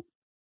 So,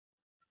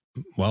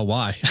 well,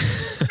 why?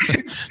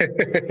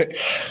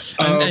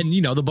 and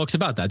the book's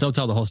about that. Don't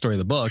tell the whole story of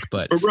the book,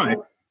 but right.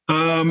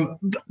 Well,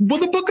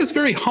 the book is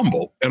very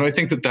humble, and I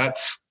think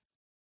that's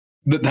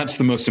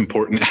the most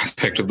important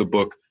aspect of the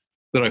book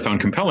that I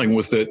found compelling,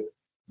 was that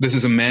this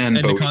is a man.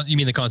 You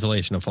mean the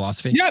constellation of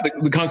philosophy? Yeah,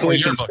 the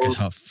constellation. Your book is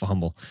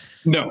humble.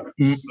 No,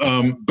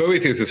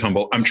 Boethius is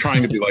humble. I'm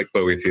trying to be like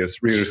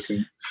Boethius. Readers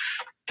can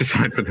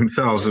decide for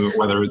themselves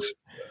whether it's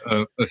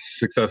a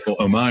successful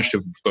homage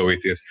to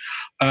Boethius.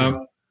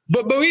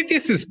 But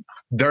Boethius is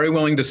very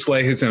willing to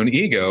slay his own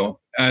ego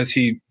as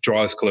he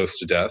draws close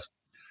to death.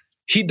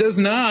 He does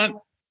not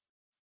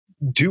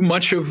do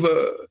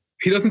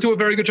he doesn't do a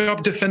very good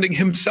job defending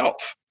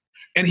himself.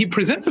 And he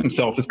presents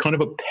himself as kind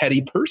of a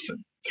petty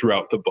person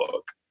throughout the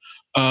book.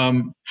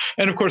 And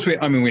of course, we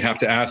have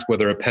to ask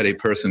whether a petty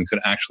person could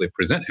actually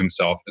present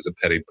himself as a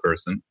petty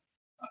person.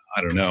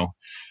 I don't know.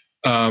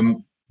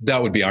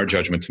 That would be our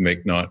judgment to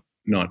make, not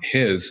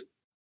his.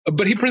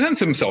 But he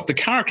presents himself, the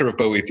character of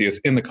Boethius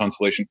in the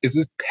constellation is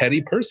this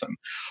petty person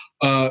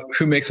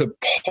who makes a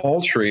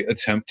paltry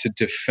attempt to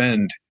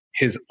defend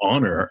his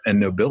honor and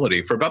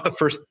nobility for about the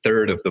first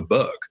third of the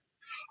book,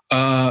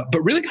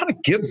 but really kind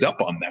of gives up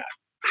on that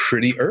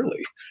pretty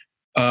early.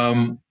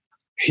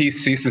 He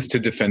ceases to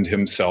defend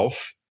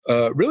himself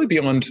really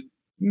beyond,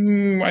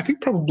 I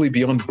think probably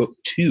beyond book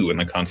 2 in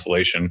the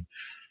constellation.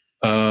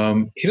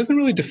 He doesn't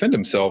really defend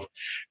himself,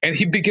 and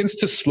he begins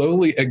to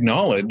slowly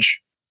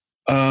acknowledge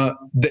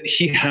that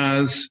he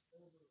has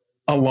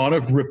a lot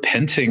of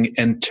repenting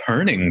and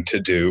turning to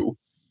do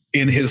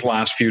in his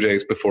last few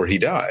days before he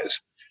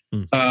dies.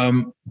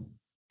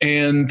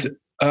 And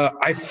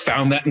I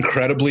found that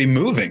incredibly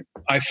moving.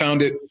 I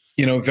found it,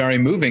 very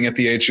moving at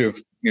the age of,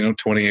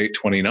 28,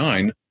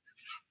 29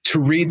 to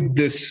read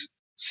this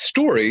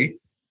story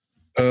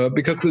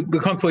because the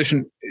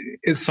constellation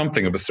is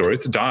something of a story.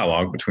 It's a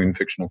dialogue between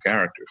fictional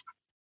characters.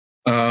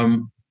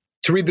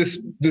 To read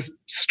this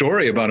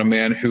story about a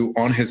man who,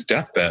 on his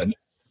deathbed,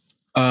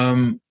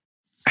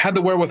 had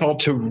the wherewithal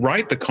to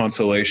write the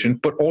constellation,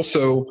 but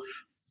also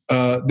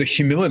the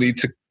humility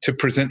to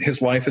present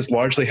his life as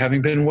largely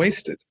having been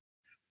wasted.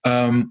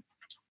 And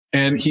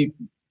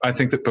I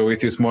think that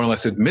Boethius more or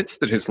less admits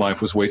that his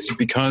life was wasted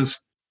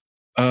because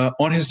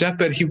on his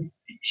deathbed,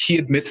 he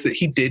admits that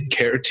he did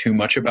care too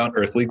much about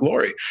earthly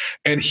glory,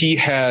 and he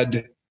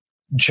had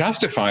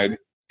justified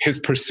his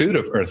pursuit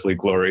of earthly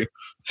glory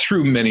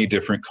through many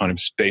different kind of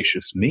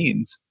spacious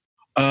means.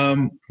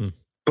 But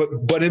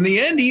in the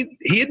end,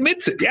 he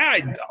admits it.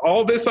 Yeah,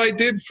 all this I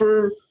did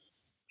for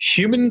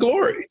human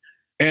glory.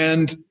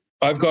 And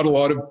I've got a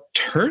lot of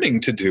turning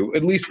to do,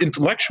 at least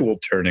intellectual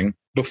turning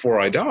before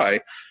I die,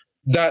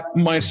 that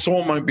my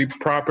soul might be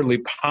properly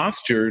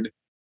postured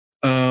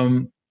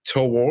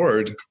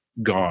toward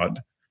God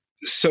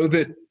so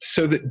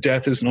that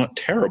death is not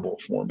terrible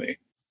for me.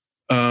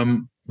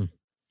 And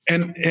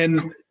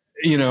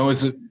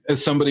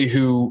as somebody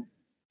who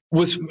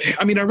was,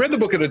 I read the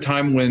book at a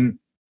time when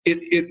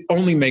it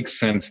only makes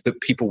sense that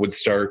people would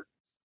start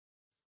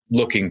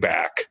looking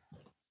back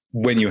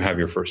when you have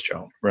your first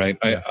child, right?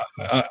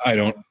 I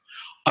don't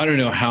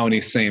know how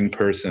any sane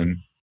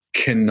person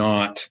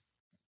cannot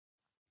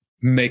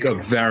make a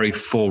very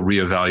full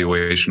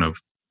reevaluation of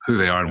who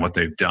they are and what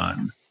they've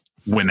done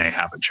when they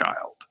have a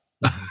child.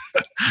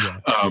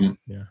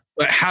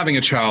 But having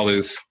a child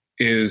is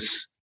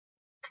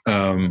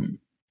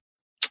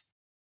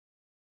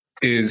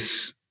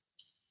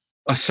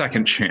a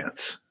second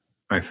chance,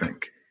 I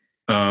think.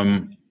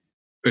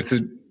 It's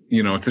a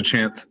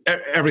chance.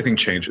 Everything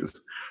changes.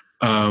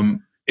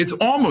 It's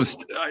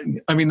almost,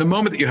 I mean, the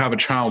moment that you have a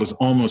child is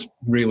almost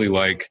really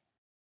like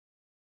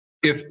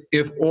if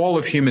all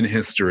of human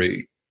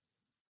history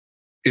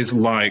is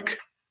like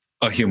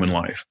a human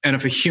life, and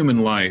if a human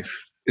life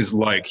is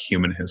like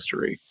human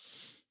history,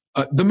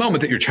 the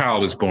moment that your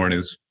child is born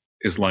is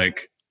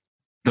like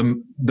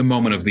the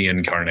moment of the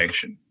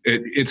incarnation.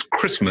 It's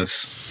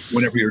Christmas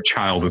whenever your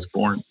child is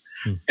born,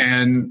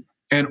 and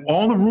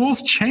all the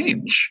rules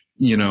change,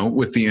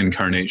 with the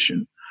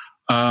incarnation.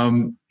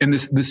 And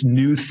this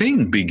new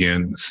thing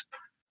begins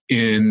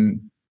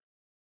in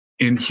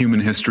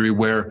human history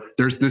where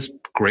there's this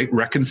great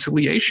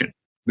reconciliation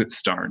that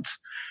starts.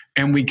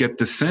 And we get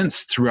the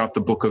sense throughout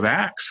the book of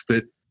Acts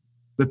that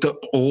the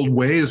old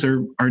ways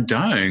are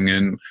dying.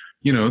 And,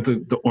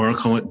 the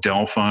oracle at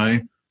Delphi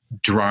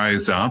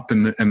dries up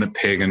and the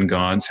pagan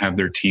gods have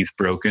their teeth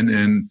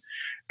broken.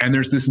 And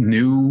there's this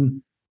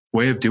new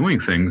way of doing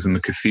things, and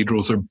the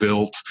cathedrals are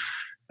built,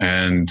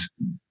 and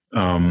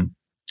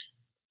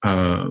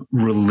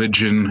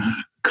religion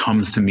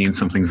comes to mean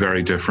something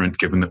very different,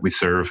 given that we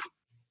serve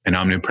an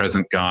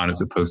omnipresent God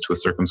as opposed to a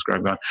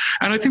circumscribed God.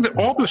 And I think that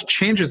all those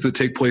changes that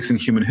take place in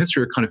human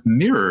history are kind of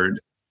mirrored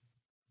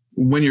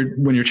when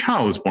your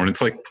child is born.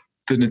 It's like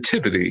the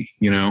nativity,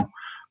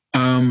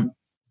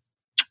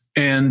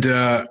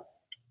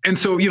 and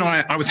so,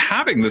 I was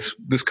having this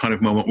kind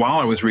of moment while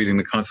I was reading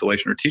the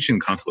Consolation or teaching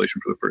the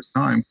Consolation for the first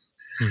time.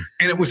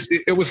 And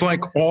it was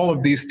like all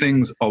of these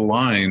things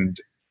aligned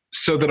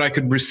so that I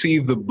could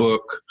receive the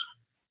book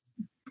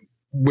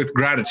with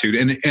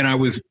gratitude. And I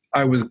was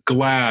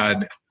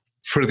glad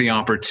for the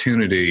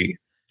opportunity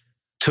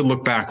to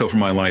look back over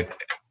my life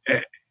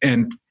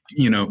and,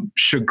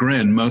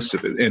 chagrin most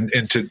of it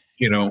and to,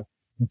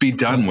 be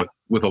done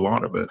with a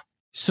lot of it.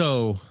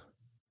 So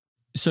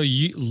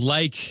you,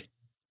 like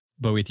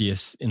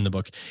Boethius in the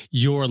book,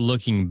 you're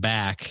looking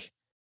back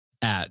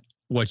at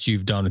what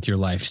you've done with your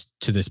life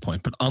to this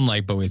point, but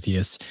unlike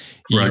Boethius,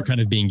 you're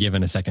kind of being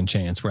given a second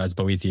chance, whereas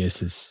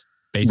Boethius is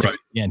basically,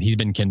 again, he's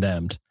been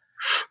condemned.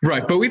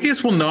 Right.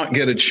 Boethius will not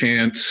get a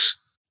chance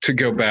to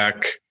go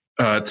back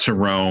to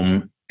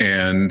Rome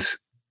and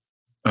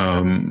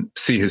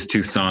see his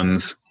two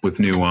sons with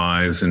new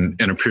eyes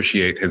and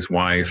appreciate his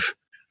wife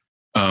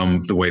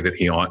the way that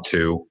he ought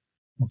to.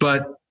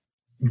 But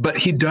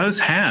he does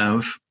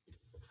have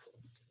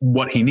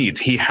what he needs.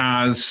 He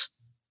has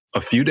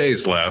a few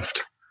days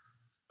left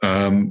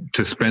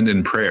to spend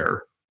in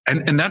prayer.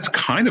 And that's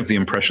kind of the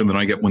impression that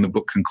I get when the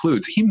book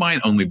concludes. He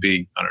might only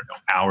be,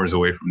 hours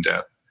away from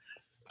death.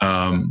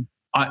 And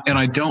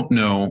I don't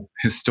know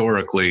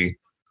historically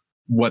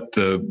what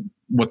the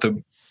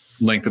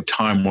length of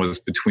time was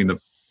between the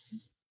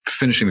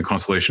finishing the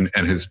Consolation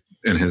and his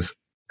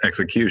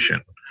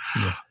execution.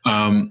 Yeah.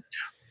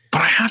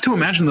 But I have to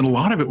imagine that a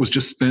lot of it was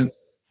just spent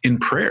in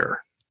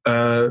prayer.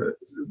 There's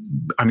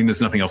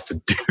nothing else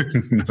to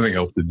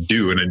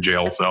do in a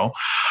jail cell.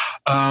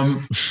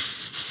 But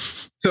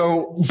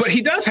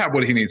he does have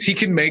what he needs. He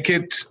can make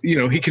it,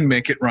 he can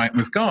make it right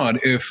with God.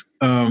 If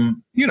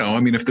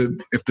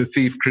the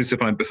thief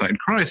crucified beside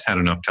Christ had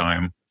enough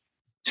time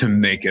to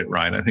make it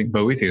right, I think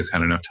Boethius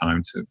had enough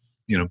time to,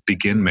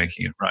 begin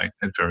making it right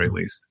at very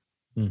least.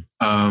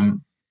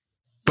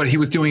 But he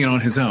was doing it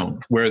on his own.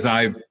 Whereas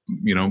I've,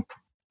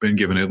 been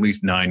given at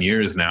least 9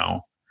 years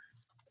now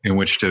in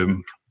which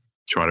to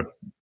try to,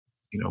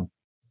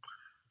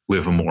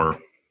 live a more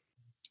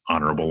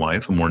honorable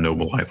life, a more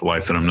noble life, a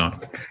life that I'm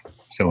not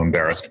so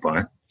embarrassed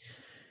by.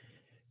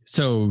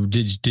 So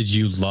did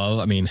you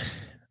love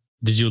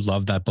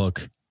that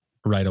book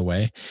right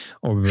away,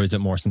 or was it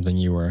more something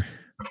you were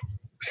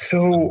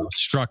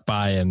struck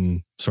by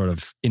and sort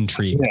of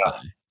intrigued by?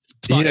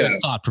 It was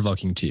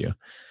thought-provoking to you.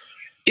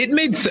 It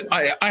made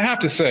I have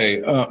to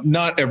say,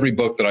 not every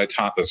book that I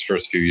taught those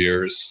first few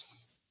years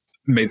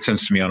made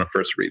sense to me on a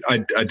first read. I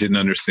didn't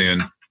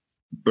understand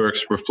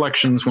Burke's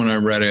reflections when I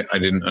read it. I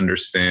didn't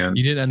understand.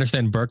 You didn't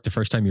understand Burke the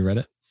first time you read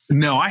it?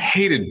 No, I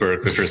hated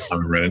Burke the first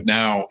time I read it.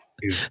 Now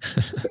he's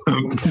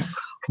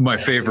my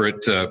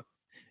favorite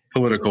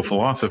political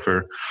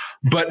philosopher.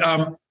 But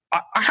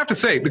I have to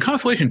say, the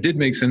Consolation did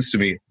make sense to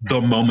me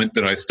the moment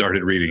that I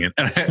started reading it.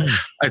 And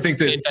I think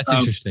that's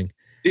interesting.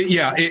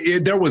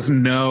 There was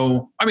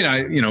no,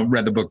 I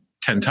read the book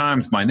 10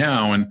 times by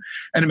now, and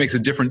it makes a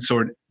different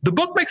the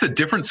book makes a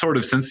different sort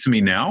of sense to me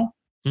now,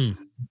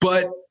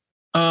 but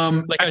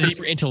like a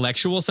deeper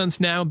intellectual sense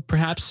now,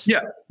 perhaps.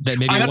 Yeah. That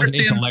maybe it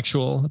wasn't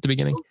intellectual at the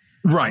beginning.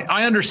 Right.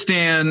 I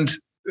understand.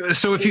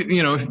 So if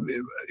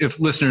if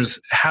listeners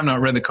have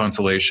not read the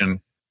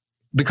Consolation,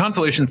 the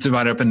Consolation is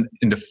divided up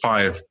into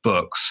 5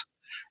 books.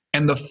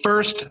 And the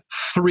first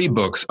 3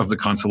 books of the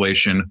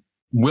Consolation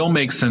will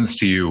make sense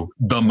to you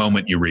the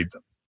moment you read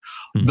them.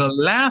 Mm-hmm. The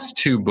last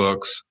 2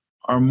 books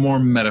are more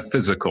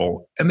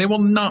metaphysical, and they will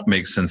not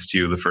make sense to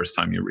you the first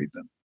time you read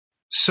them.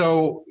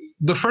 So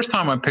the first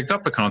time I picked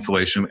up the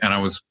Consolation and I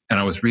was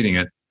reading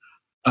it,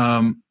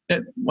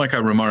 like I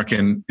remark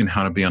in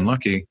How to Be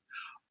Unlucky,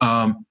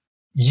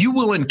 you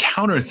will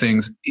encounter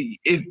things,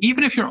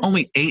 even if you're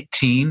only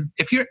 18.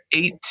 If you're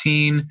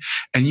 18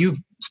 and you've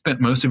spent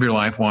most of your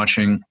life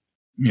watching,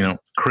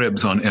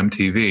 Cribs on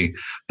MTV,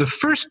 the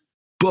first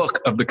book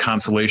of the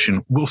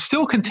Consolation will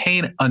still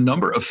contain a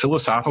number of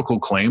philosophical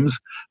claims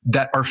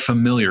that are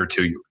familiar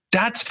to you.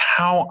 That's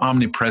how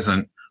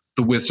omnipresent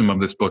the wisdom of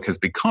this book has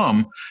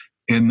become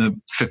in the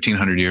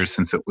 1500 years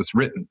since it was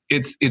written.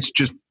 It's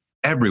just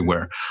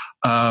everywhere.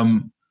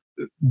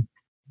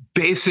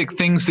 Basic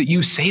things that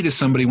you say to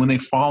somebody when they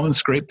fall and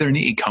scrape their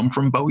knee come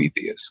from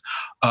Boethius.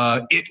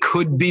 It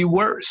could be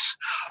worse.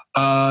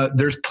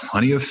 There's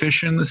plenty of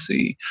fish in the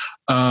sea.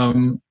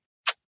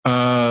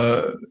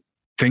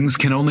 Things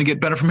can only get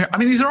better from here. I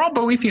mean, these are all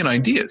Boethian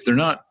ideas.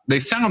 They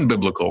sound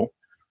biblical.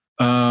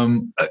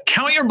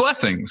 Count your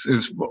blessings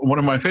is one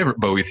of my favorite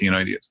Boethian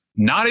ideas.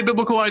 Not a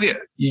biblical idea.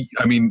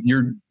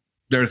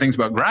 There are things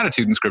about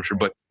gratitude in Scripture,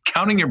 but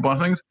count your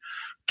blessings,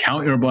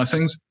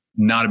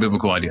 not a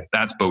biblical idea.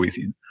 That's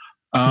Boethian.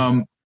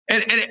 And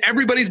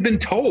everybody's been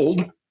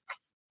told,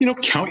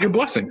 count your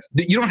blessings.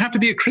 You don't have to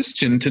be a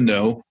Christian to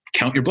know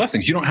count your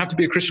blessings. You don't have to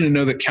be a Christian to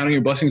know that counting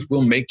your blessings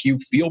will make you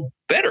feel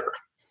better.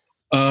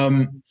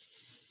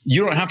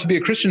 You don't have to be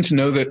a Christian to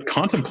know that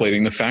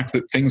contemplating the fact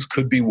that things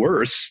could be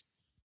worse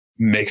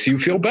makes you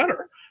feel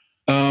better.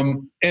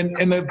 And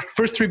the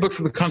first 3 books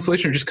of the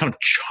Consolation are just kind of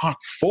chock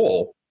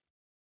full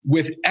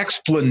with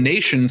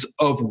explanations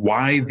of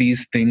why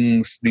these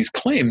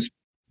claims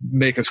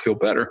make us feel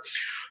better.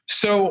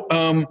 So,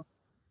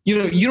 you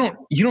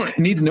don't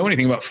need to know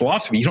anything about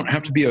philosophy. You don't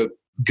have to be a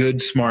good,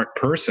 smart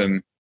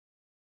person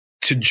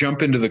to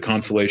jump into the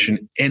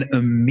Consolation and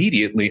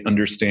immediately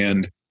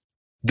understand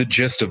the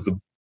gist of the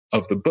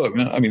book.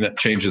 Now, that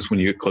changes when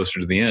you get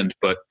closer to the end,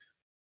 but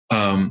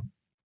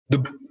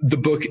the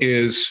book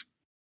is,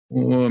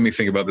 let me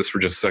think about this for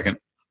just a second.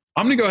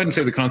 I'm going to go ahead and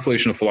say the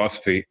Consolation of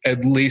Philosophy,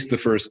 at least the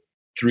first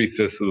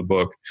 3/5 of the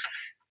book,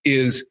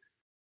 is,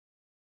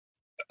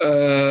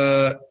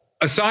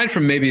 aside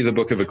from maybe the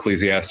book of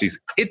Ecclesiastes,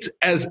 it's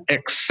as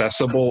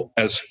accessible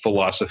as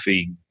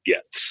philosophy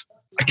gets.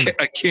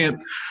 I can't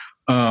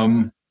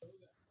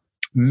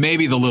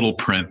maybe The Little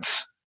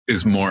Prince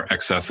is more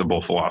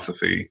accessible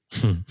philosophy.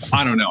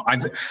 I don't know.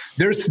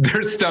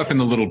 There's stuff in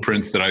The Little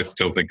Prince that I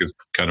still think is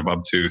kind of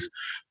obtuse,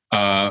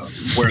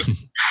 where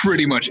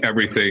pretty much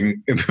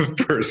everything in the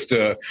first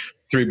 3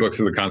 books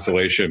of the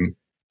Consolation,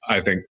 I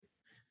think,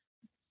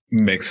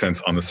 makes sense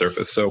on the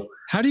surface. So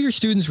how do your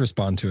students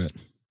respond to it?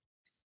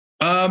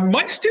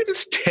 My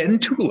students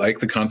tend to like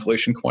the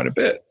Consolation quite a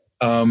bit.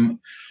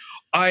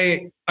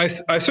 I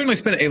certainly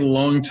spent a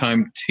long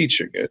time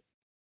teaching it.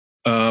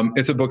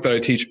 It's a book that I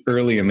teach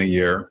early in the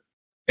year,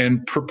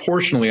 and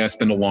proportionally I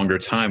spend a longer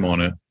time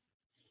on it.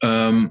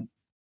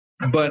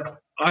 But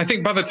I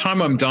think by the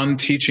time I'm done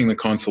teaching the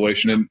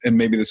Consolation, and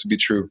maybe this would be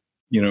true,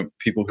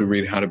 people who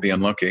read How to Be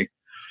Unlucky,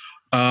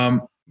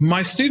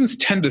 my students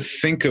tend to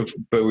think of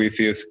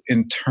Boethius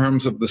in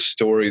terms of the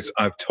stories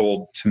I've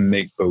told to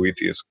make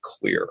Boethius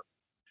clear.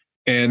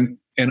 And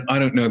I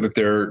don't know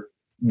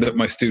that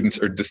my students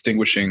are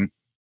distinguishing,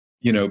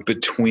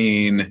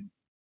 between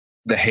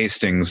the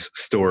Hastings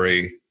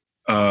story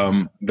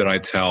that I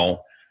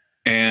tell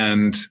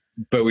and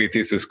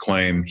Boethius's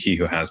claim, he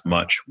who has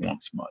much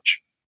wants much.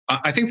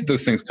 I think that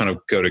those things kind of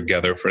go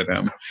together for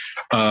them.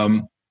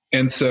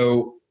 And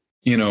so,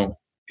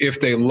 if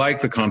they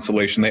like the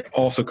Consolation, they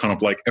also kind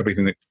of like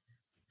everything that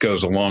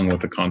goes along with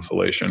the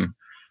Consolation.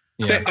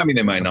 Yeah.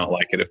 They might not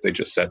like it if they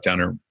just sat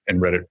down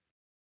and read it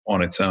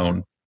on its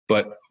own.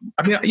 But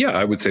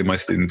I would say my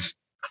students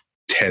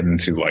tend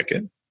to like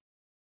it.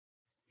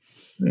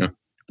 Yeah.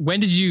 When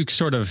did you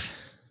sort of,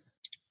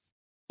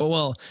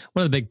 one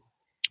of the big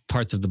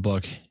parts of the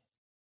book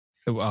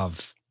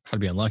of How to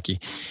Be Unlucky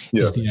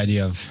is the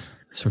idea of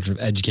sort of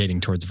educating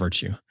towards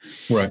virtue.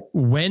 Right.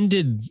 When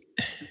did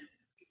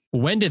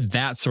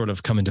that sort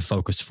of come into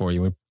focus for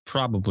you? We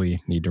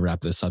probably need to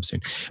wrap this up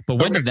soon. But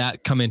when did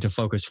that come into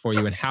focus for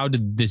you, and how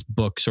did this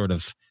book sort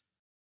of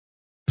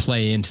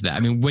play into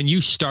that? When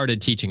you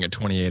started teaching at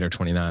 28 or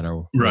 29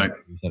 or right,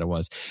 you said it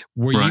was,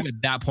 were you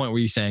at that point, were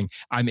you saying,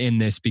 I'm in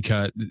this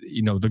because,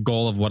 the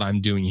goal of what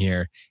I'm doing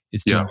here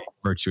is to make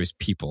virtuous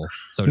people?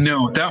 So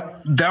no,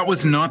 that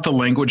was not the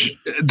language.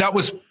 That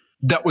was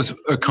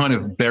a kind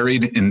of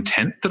buried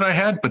intent that I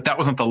had, but that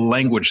wasn't the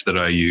language that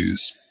I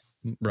used.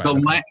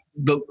 Right.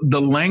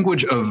 The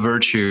language of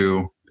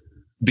virtue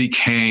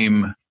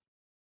became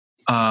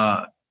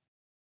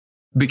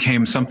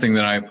something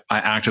that I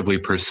actively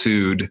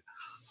pursued.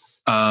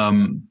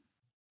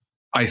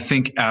 I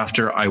think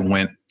after I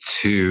went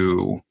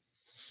to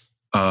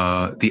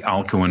the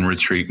Alcuin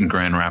retreat in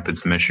Grand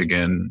Rapids,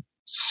 Michigan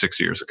 6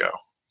 years ago.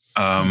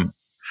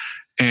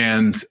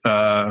 And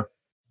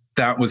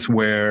that was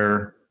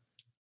where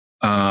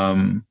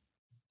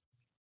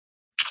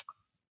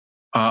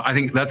I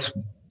think that's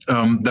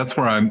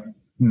where I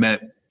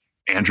met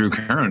Andrew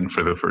Karen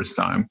for the first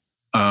time.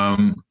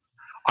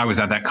 I was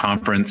at that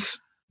conference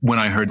when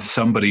I heard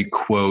somebody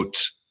quote,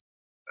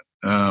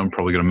 I'm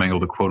probably going to mangle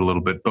the quote a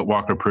little bit, but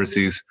Walker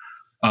Percy's,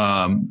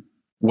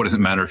 what does it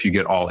matter if you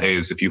get all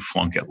A's if you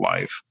flunk at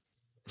life?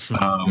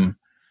 And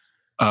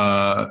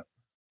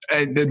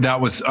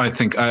that was, I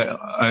think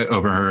I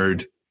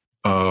overheard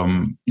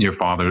your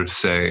father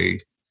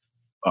say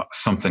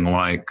something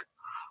like,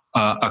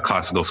 a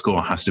classical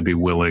school has to be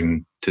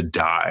willing to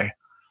die.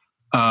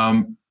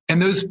 And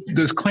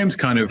those claims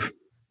kind of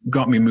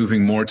got me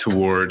moving more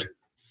toward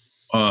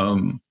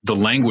the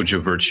language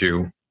of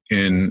virtue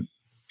in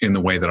the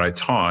way that I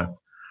taught.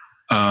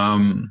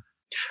 And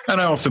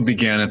I also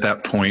began at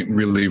that point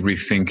really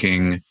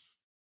rethinking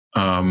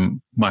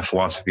my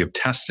philosophy of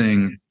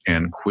testing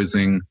and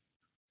quizzing.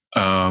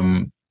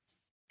 And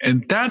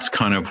that's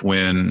kind of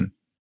when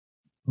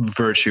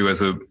virtue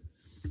as a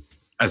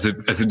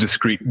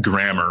discrete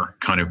grammar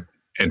kind of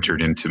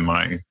entered into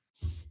my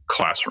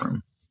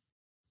classroom.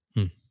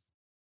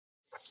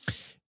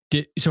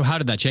 So how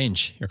did that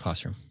change your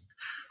classroom?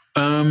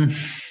 What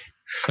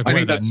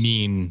did that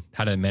mean?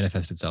 How did it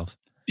manifest itself?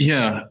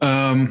 Yeah.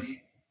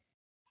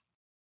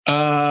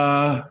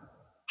 I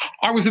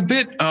was a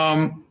bit,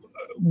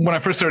 when I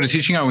first started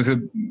teaching, I was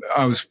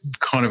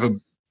kind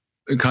of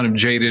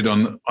jaded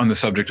on the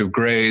subject of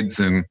grades,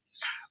 and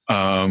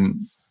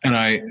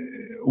I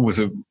was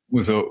a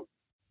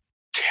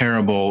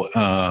terrible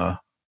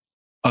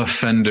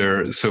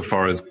offender so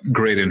far as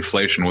grade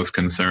inflation was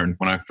concerned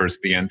when I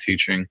first began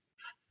teaching.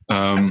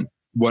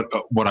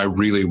 What I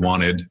really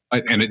wanted,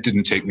 and it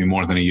didn't take me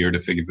more than a year to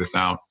figure this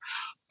out,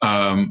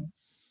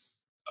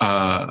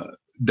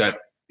 that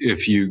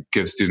if you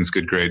give students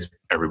good grades,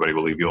 everybody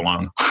will leave you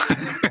alone.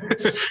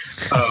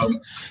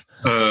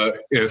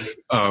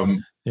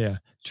 Yeah,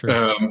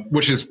 true.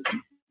 Which is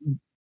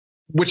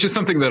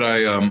something that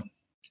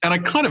I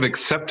kind of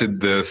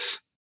accepted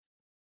this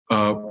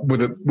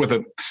with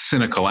a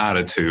cynical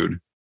attitude.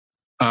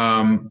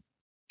 And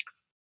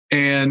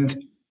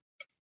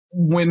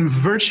when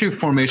virtue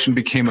formation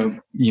became a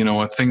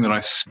thing that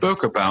I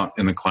spoke about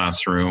in the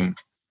classroom,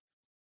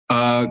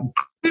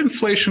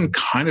 inflation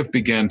kind of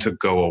began to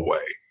go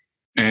away.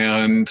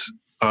 And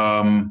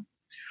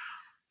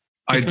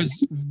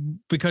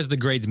because the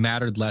grades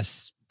mattered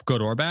less,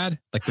 good or bad,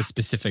 like the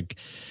specific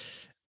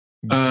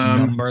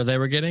number they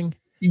were getting.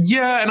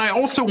 Yeah, and I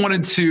also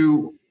wanted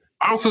to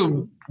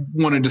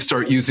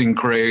start using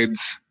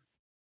grades,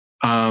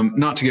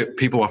 not to get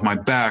people off my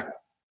back,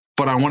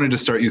 but I wanted to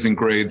start using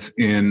grades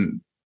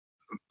in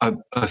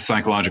a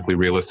psychologically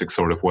realistic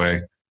sort of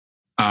way.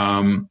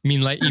 You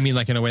mean like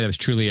in a way that was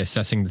truly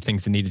assessing the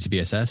things that needed to be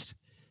assessed?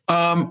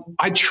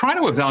 I try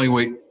to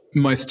evaluate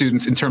my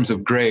students in terms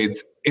of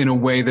grades in a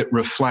way that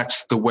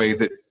reflects the way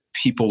that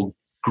people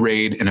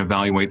grade and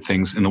evaluate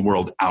things in the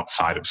world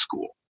outside of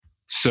school.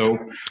 So,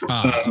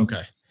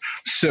 okay.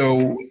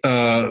 So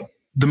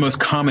the most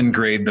common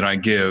grade that I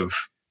give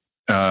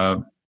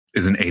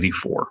is an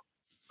 84.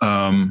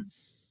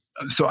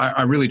 So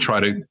I really try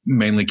to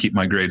mainly keep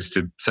my grades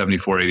to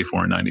 74,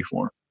 84, and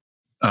 94.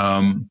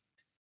 And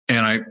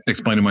I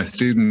explain to my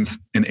students,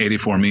 an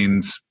 84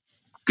 means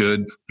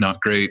good,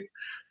 not great.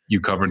 You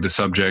covered the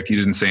subject. You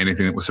didn't say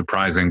anything that was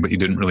surprising, but you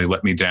didn't really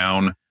let me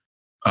down.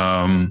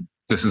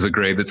 This is a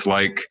grade that's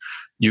like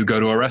you go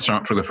to a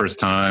restaurant for the first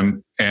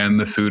time and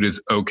the food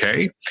is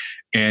okay,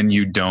 and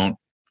you don't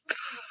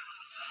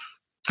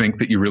think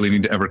that you really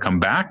need to ever come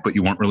back, but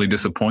you weren't really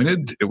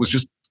disappointed. It was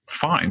just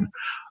fine.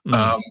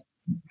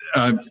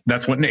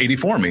 That's what an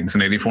 84 means.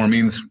 An 84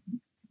 means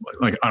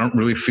like I don't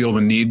really feel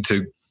the need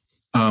to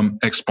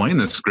explain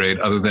this grade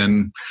other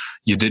than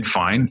you did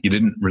fine. You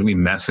didn't really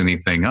mess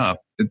anything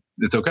up.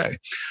 It's okay.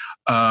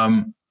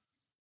 But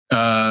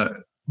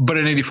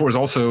an 84 is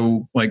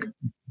also like,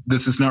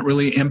 this is not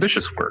really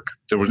ambitious work.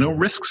 There were no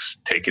risks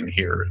taken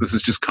here. This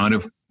is just kind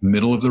of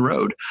middle of the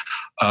road.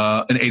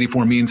 An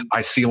 84 means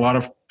I see a lot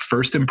of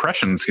first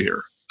impressions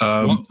here.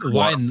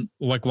 Why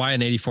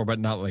an 84, but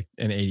not like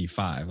an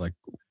 85? Like,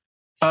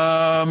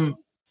 an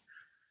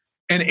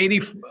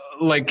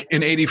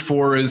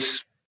 84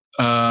 is,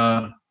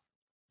 I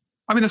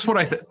mean, that's what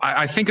I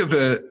think of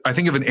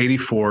an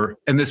 84,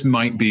 and this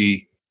might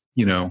be,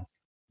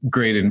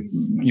 grade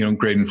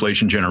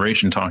inflation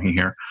generation talking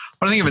here.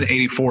 But I think of an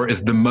 84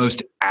 as the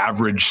most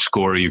average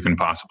score you can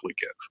possibly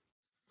give.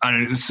 I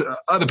mean,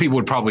 other people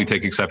would probably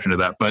take exception to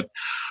that, but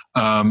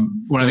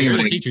when I think of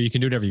a teacher, you can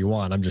do whatever you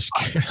want. I'm just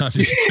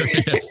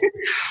curious.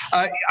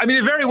 I mean,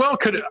 it very well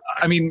could.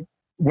 I mean,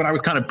 when I was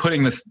kind of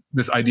putting this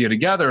idea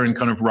together and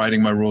kind of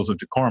writing my rules of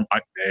decorum,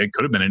 it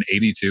could have been an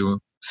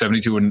 82,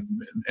 72, and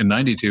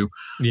 92.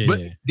 Yeah, but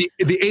the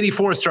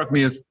 84 struck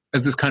me as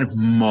this kind of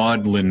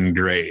maudlin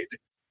grade.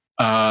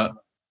 A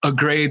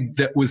grade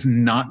that was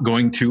not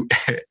going to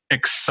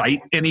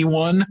excite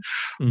anyone,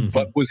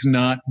 but was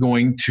not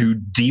going to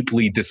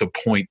deeply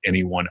disappoint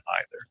anyone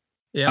either.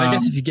 Yeah, I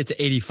guess if you get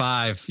to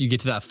 85, you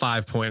get to that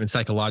 5 point, and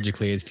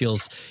psychologically it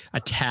feels a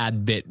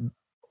tad bit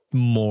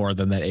more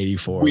than that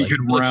 84. We could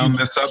round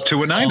this up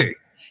to a 90.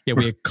 Yeah,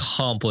 we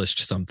accomplished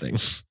something.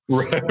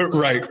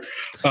 Right.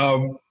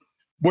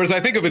 Whereas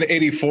I think of an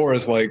 84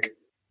 as like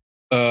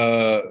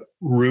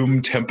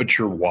room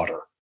temperature water.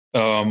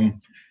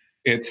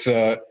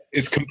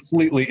 It's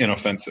completely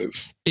inoffensive.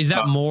 Is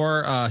that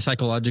more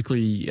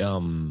psychologically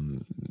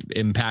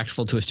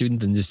impactful to a student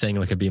than just saying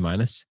like a B-?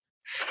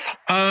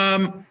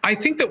 I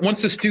think that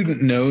once a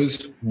student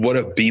knows what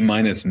a B-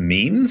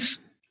 means,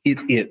 it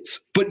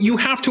is. But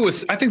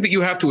I think that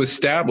you have to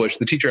establish,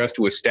 the teacher has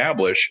to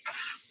establish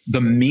the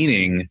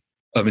meaning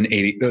of an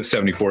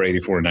 74,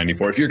 84,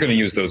 94, if you're going to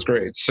use those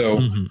grades. So,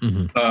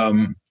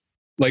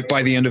 like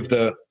by the end of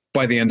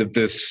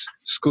this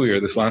school year,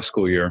 this last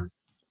school year,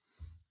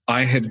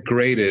 I had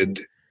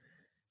graded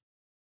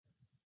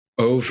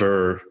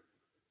over,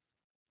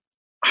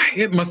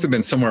 it must have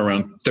been somewhere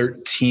around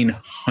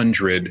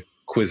 1,300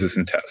 quizzes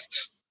and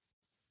tests.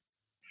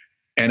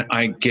 And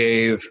I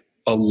gave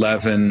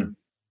 11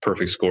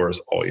 perfect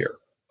scores all year,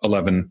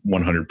 11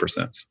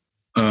 100%.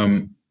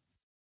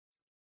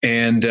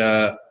 And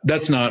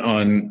that's not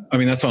on,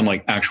 that's on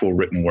like actual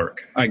written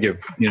work. I give,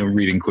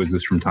 reading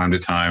quizzes from time to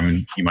time,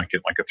 and you might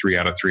get like a 3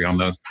 out of 3 on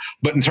those.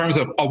 But in terms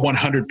of a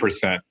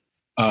 100%,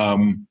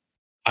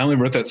 I only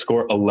wrote that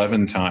score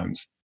 11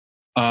 times.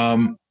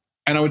 And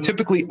I would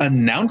typically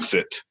announce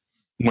it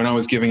when I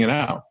was giving it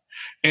out.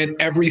 And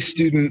every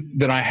student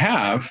that I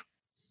have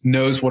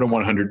knows what a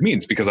 100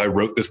 means, because I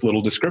wrote this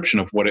little description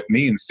of what it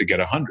means to get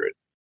 100.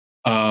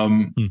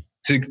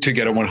 To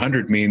get a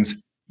 100 means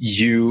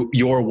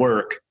your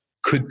work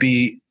could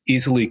be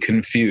easily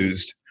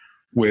confused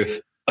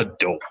with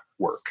adult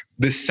work.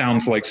 This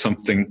sounds like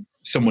something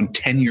someone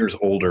 10 years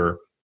older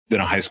than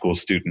a high school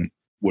student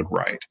would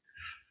write.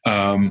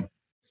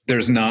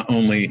 There's not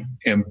only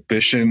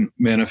ambition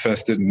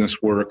manifested in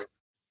this work,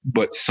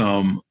 but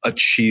some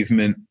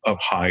achievement of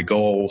high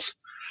goals.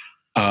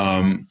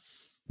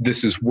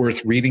 This is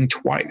worth reading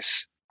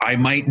twice. I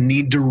might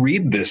need to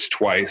read this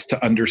twice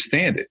to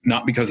understand it,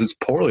 not because it's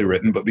poorly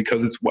written, but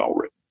because it's well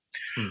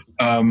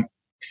written.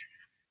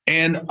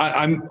 And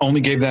I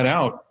only gave that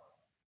out,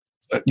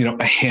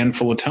 a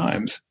handful of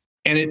times,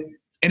 and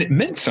it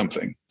meant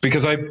something,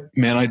 because I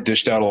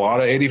dished out a lot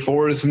of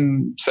 84s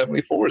and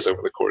 74s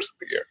over the course of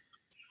the year.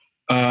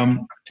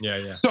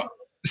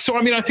 So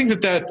I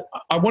think that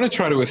I want to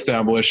try to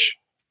establish,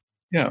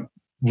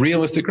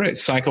 realistic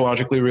grades,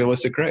 psychologically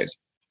realistic grades,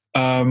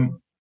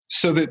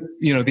 so that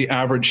the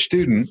average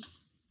student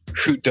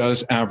who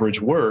does average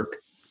work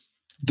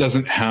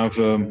doesn't have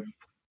an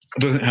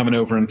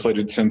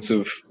overinflated sense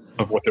of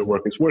what their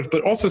work is worth,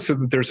 but also so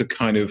that there's a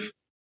kind of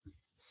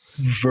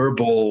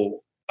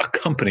verbal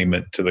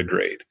accompaniment to the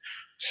grade.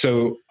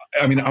 So,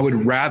 I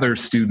would rather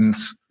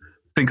students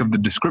think of the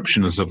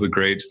descriptions of the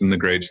grades than the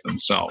grades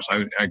themselves.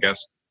 I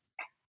guess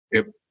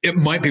it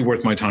might be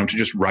worth my time to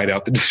just write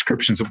out the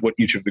descriptions of what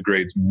each of the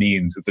grades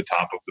means at the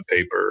top of the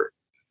paper,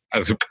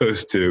 as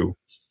opposed to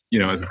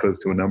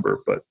a number.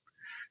 But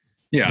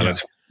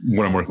that's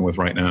what I'm working with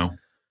right now.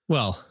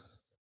 Well,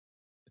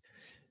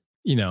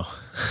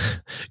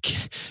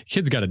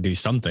 kids got to do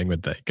something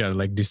with that. Got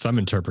to do some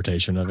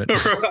interpretation of it.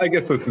 I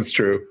guess this is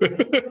true.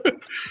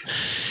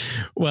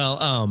 Well,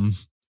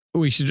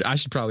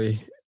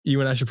 you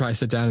and I should probably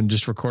sit down and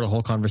just record a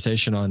whole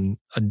conversation on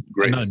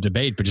not a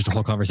debate, but just a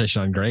whole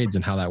conversation on grades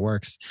and how that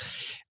works.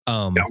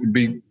 That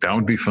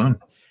would be fun.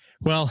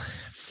 Well,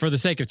 for the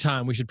sake of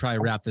time, we should probably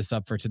wrap this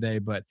up for today,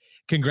 but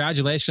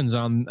congratulations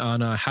on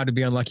How to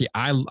Be Unlucky.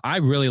 I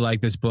really like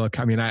this book.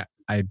 I'm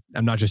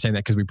not just saying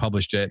that because we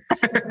published it.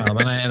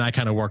 And I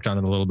kind of worked on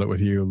it a little bit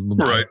with you.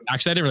 Right.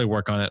 Actually, I didn't really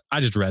work on it.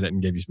 I just read it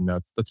and gave you some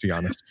notes. Let's be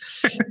honest.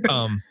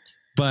 I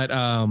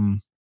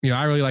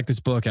really like this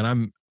book,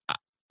 and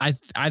I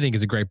think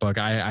it's a great book.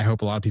 I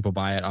hope a lot of people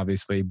buy it,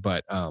 obviously,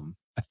 but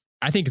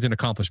I think it's an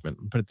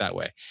accomplishment. Put it that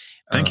way.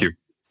 Thank you.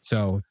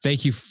 So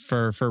thank you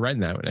for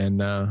writing that.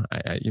 And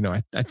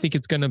I think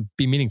it's going to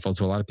be meaningful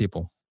to a lot of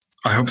people.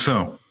 I hope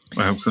so.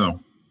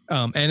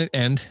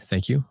 And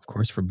thank you, of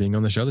course, for being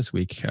on the show this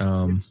week.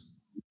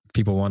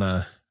 People want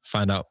to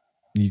find out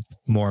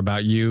more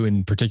about you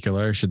in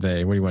particular. What do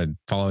you want to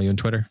follow you on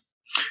Twitter?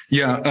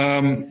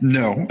 Yeah.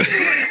 No.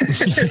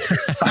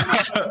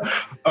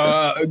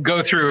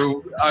 Go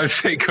through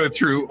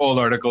old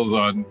articles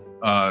on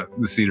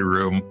the Cedar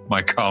Room,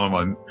 my column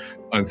on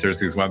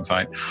Cersei's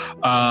website.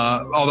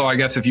 Although I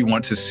guess if you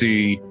want to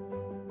see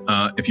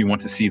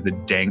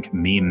the dank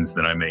memes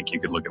that I make, you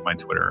could look at my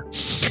Twitter.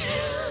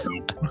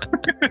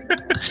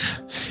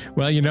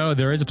 Well,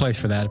 there is a place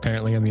for that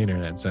apparently on the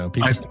internet. So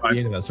people be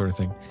into that sort of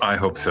thing. I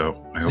hope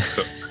so.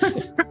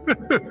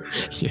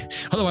 Yeah.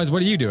 Otherwise,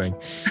 what are you doing?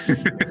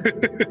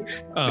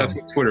 That's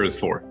what Twitter is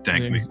for.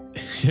 Dank memes.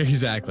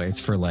 Exactly. It's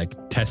for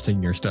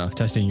testing your stuff,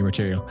 testing your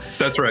material.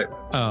 That's right.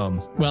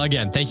 Well,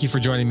 again, thank you for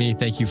joining me.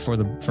 Thank you for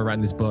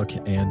writing this book,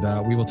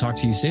 and we will talk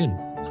to you soon.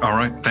 All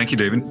right. Thank you,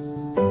 David.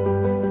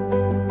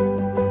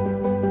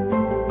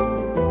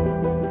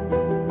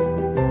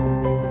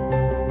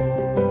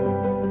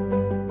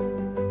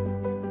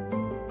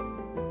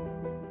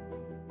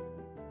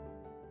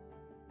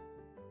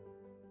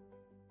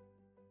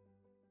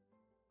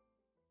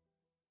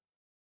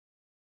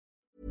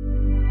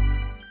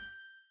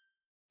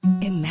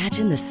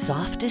 Imagine the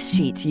softest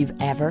sheets you've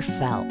ever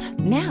felt.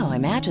 Now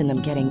imagine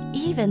them getting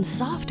even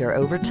softer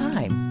over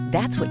time.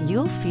 That's what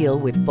you'll feel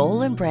with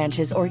Boll &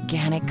 Branch's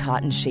organic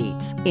cotton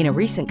sheets. In a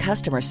recent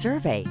customer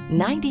survey,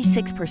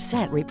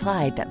 96%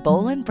 replied that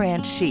Boll &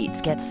 Branch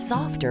sheets get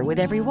softer with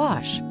every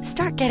wash.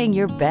 Start getting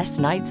your best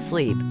night's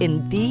sleep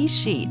in these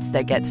sheets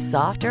that get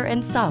softer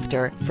and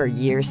softer for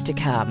years to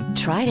come.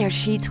 Try their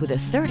sheets with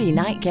a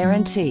 30-night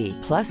guarantee.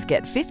 Plus,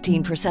 get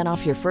 15%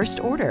 off your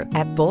first order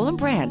at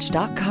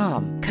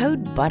bollandbranch.com.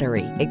 Code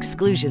BUTTERY.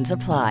 Exclusions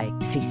apply.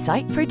 See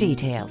site for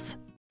details.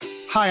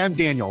 Hi, I'm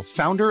Daniel,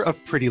 founder of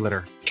Pretty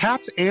Litter.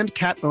 Cats and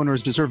cat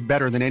owners deserve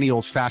better than any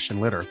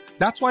old-fashioned litter.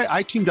 That's why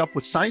I teamed up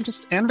with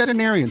scientists and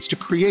veterinarians to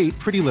create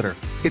Pretty Litter.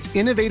 Its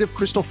innovative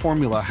crystal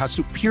formula has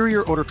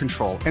superior odor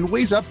control and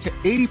weighs up to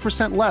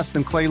 80% less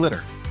than clay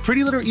litter.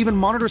 Pretty Litter even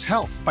monitors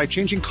health by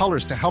changing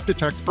colors to help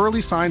detect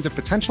early signs of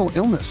potential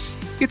illness.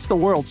 It's the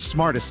world's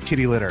smartest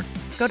kitty litter.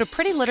 Go to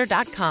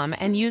prettylitter.com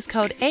and use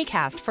code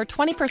ACAST for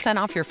 20%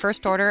 off your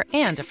first order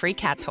and a free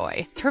cat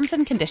toy. Terms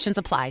and conditions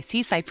apply.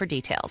 See site for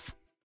details.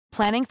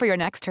 Planning for your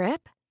next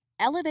trip?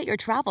 Elevate your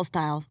travel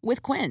style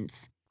with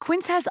Quince.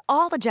 Quince has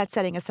all the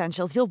jet-setting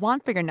essentials you'll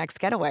want for your next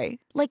getaway,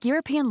 like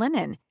European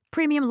linen,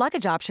 premium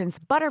luggage options,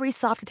 buttery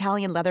soft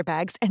Italian leather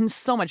bags, and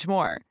so much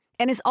more.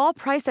 And is all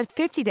priced at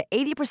 50 to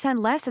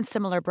 80% less than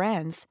similar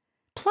brands.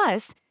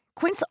 Plus,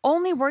 Quince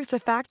only works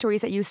with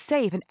factories that use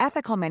safe and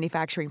ethical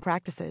manufacturing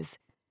practices.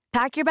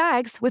 Pack your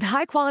bags with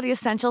high-quality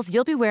essentials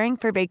you'll be wearing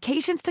for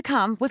vacations to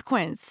come with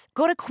Quince.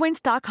 Go to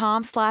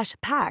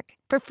quince.com/pack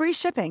for free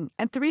shipping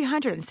and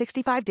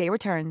 365-day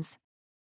returns.